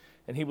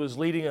 and he was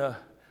leading a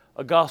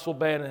gospel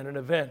band at an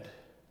event,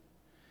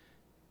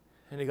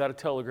 and he got a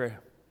telegram.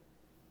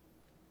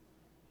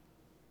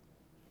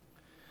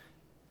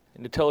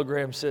 And the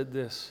telegram said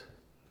this: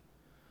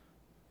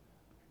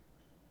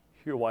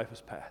 your wife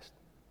has passed.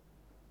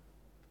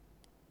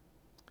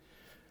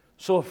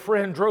 So a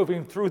friend drove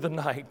him through the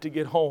night to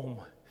get home,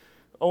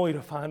 only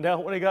to find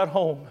out when he got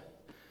home,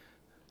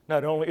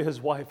 not only his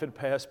wife had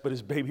passed, but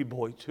his baby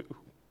boy too.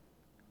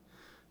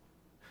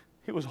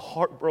 He was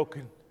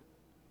heartbroken.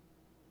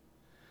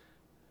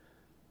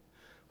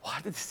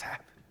 Why did this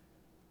happen?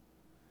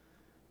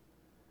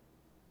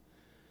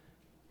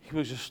 He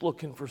was just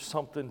looking for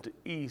something to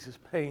ease his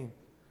pain.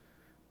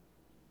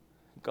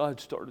 God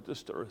started to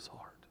stir his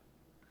heart.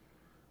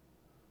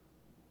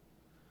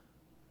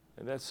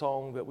 And that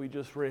song that we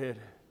just read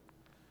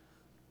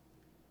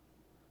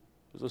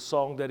was a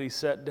song that he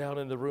sat down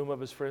in the room of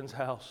his friend's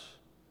house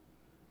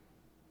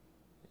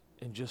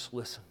and just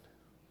listened.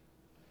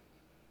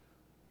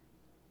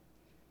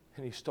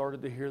 And he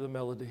started to hear the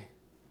melody.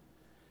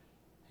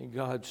 And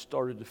God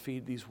started to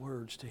feed these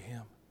words to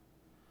him.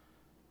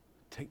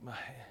 Take my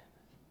hand,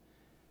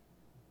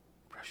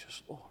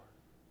 precious Lord.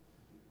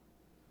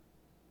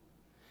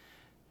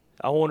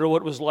 I wonder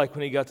what it was like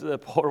when he got to that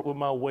part where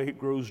my way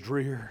grows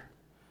drear.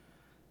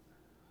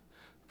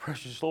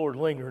 Precious Lord,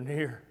 linger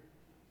near.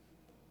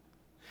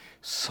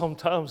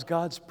 Sometimes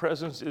God's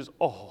presence is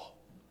all.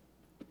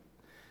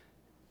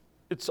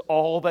 It's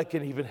all that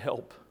can even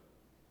help.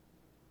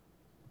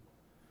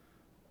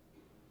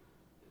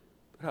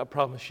 But I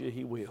promise you,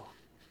 He will.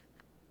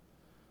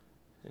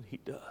 And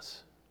He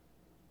does.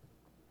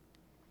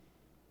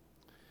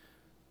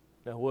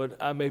 Now, what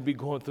I may be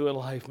going through in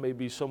life may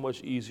be so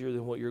much easier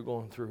than what you're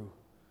going through.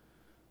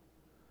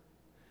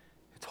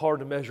 It's hard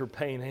to measure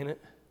pain, ain't it?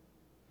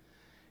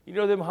 You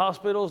know them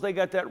hospitals, they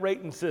got that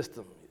rating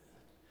system.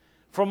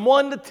 From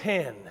 1 to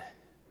 10,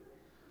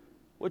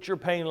 what's your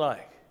pain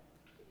like?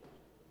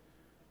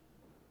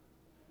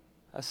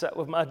 I sat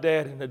with my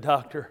dad and the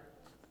doctor.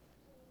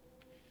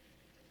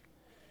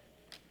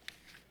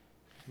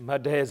 My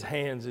dad's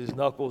hands, his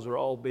knuckles are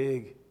all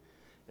big.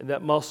 And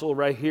that muscle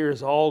right here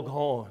is all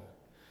gone.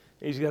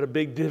 He's got a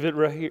big divot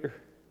right here.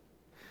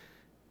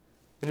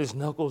 And his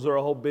knuckles are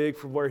all big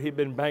from where he'd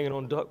been banging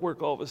on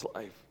ductwork all of his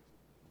life.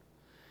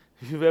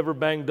 If you've ever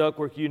banged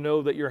ductwork, you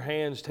know that your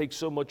hands take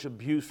so much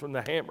abuse from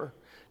the hammer,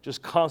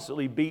 just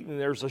constantly beating.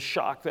 There's a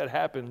shock that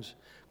happens.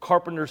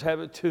 Carpenters have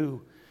it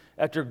too.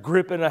 After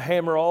gripping a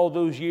hammer all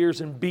those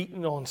years and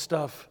beating on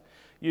stuff,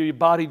 your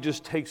body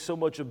just takes so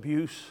much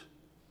abuse.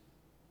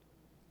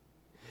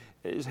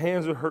 His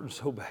hands were hurting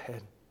so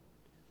bad.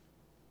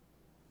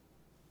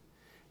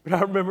 But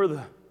I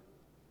remember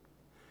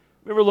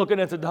looking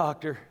at the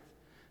doctor.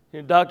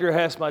 And the doctor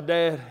asked my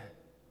dad,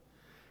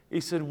 he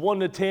said,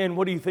 1 to 10,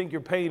 what do you think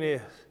your pain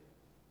is?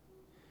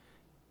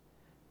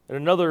 And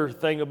another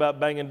thing about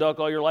banging duck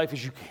all your life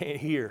is you can't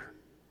hear.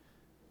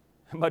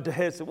 And my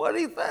dad said, what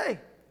do you think?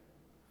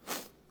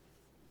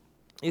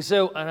 He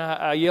said, and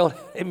I yelled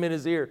at him in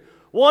his ear,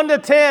 1 to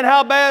 10,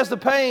 how bad is the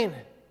pain?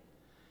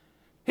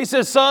 He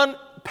said, son,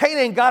 pain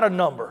ain't got a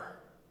number.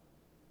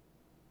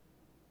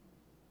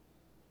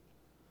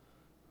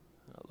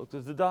 I looked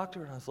at the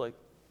doctor and I was like,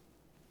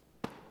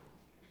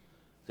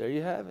 there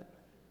you have it.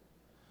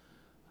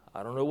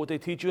 I don't know what they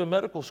teach you in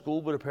medical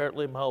school, but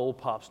apparently my old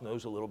pops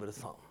knows a little bit of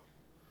something.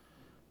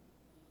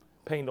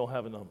 Pain don't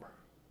have a number.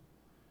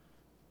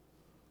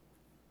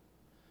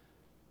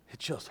 It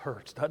just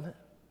hurts, doesn't it?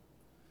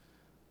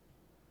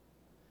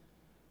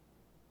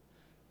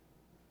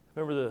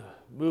 Remember the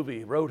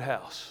movie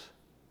Roadhouse?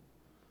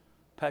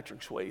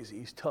 Patrick Swayze,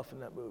 he's tough in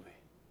that movie.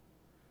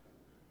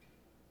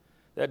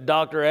 That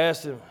doctor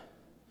asked him,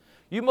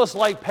 you must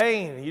like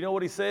pain. You know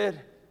what he said?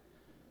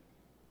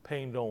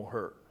 Pain don't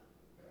hurt.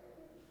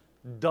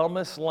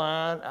 Dumbest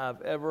line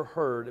I've ever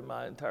heard in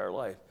my entire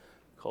life,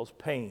 because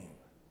pain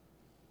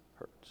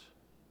hurts.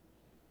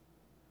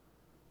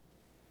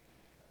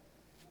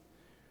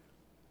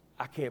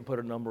 I can't put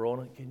a number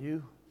on it, can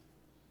you?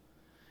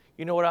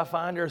 You know what I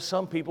find? There are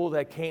some people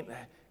that can't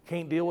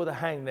deal with a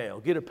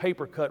hangnail, get a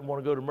paper cut and want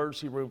to go to the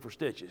emergency room for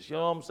stitches. You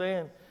know what I'm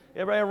saying?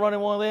 Everybody running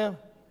one of them?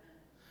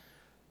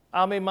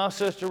 I mean, my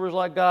sister was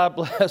like, God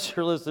bless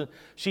her. Listen,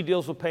 she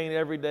deals with pain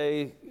every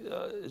day,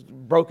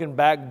 broken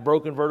back,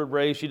 broken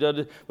vertebrae. She does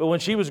it. But when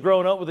she was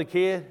growing up with a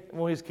kid,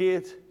 one of his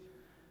kids,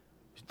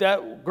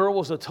 that girl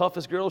was the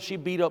toughest girl. She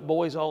beat up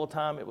boys all the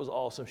time. It was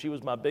awesome. She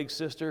was my big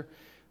sister.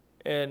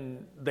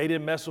 And they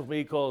didn't mess with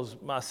me because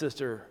my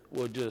sister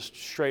would just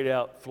straight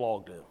out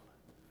flog them.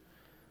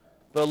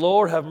 But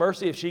Lord have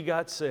mercy if she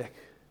got sick.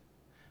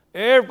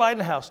 Everybody in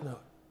the house knew it.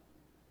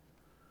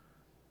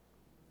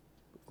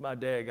 If my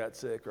dad got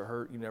sick or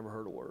hurt, you never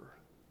heard a word.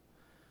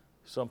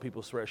 Some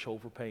people's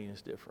threshold for pain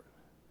is different.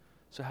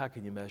 So how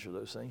can you measure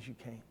those things? You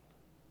can't.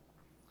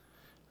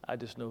 I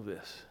just know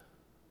this.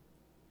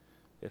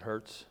 It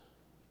hurts.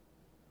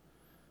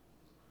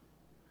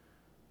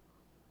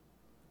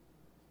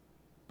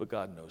 But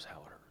God knows how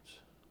it hurts.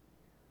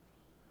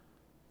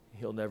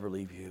 He'll never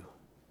leave you.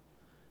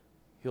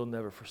 He'll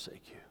never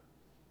forsake you.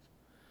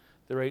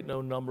 There ain't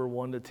no number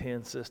 1 to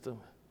 10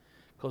 system.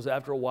 Because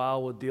after a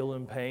while with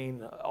dealing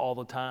pain all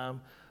the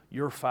time,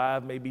 your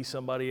 5 may be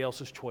somebody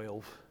else's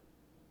 12.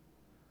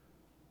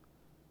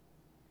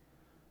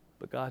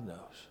 But God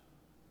knows.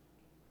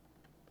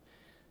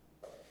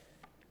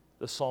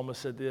 The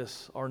psalmist said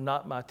this, "Are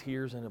not my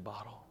tears in a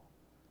bottle?"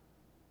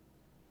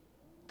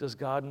 Does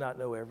God not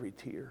know every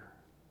tear?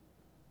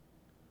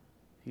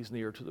 He's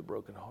near to the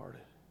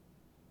brokenhearted.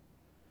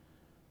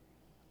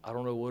 I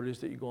don't know what it is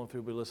that you're going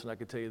through, but listen, I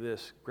can tell you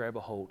this. Grab a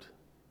hold.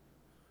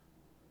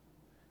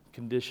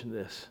 Condition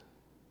this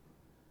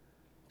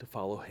to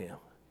follow him.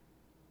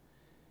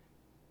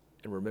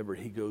 And remember,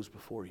 he goes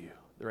before you.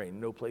 There ain't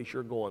no place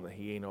you're going that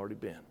he ain't already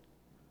been.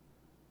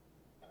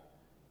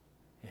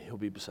 And he'll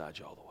be beside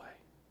you all the way.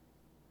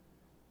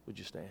 Would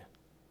you stand?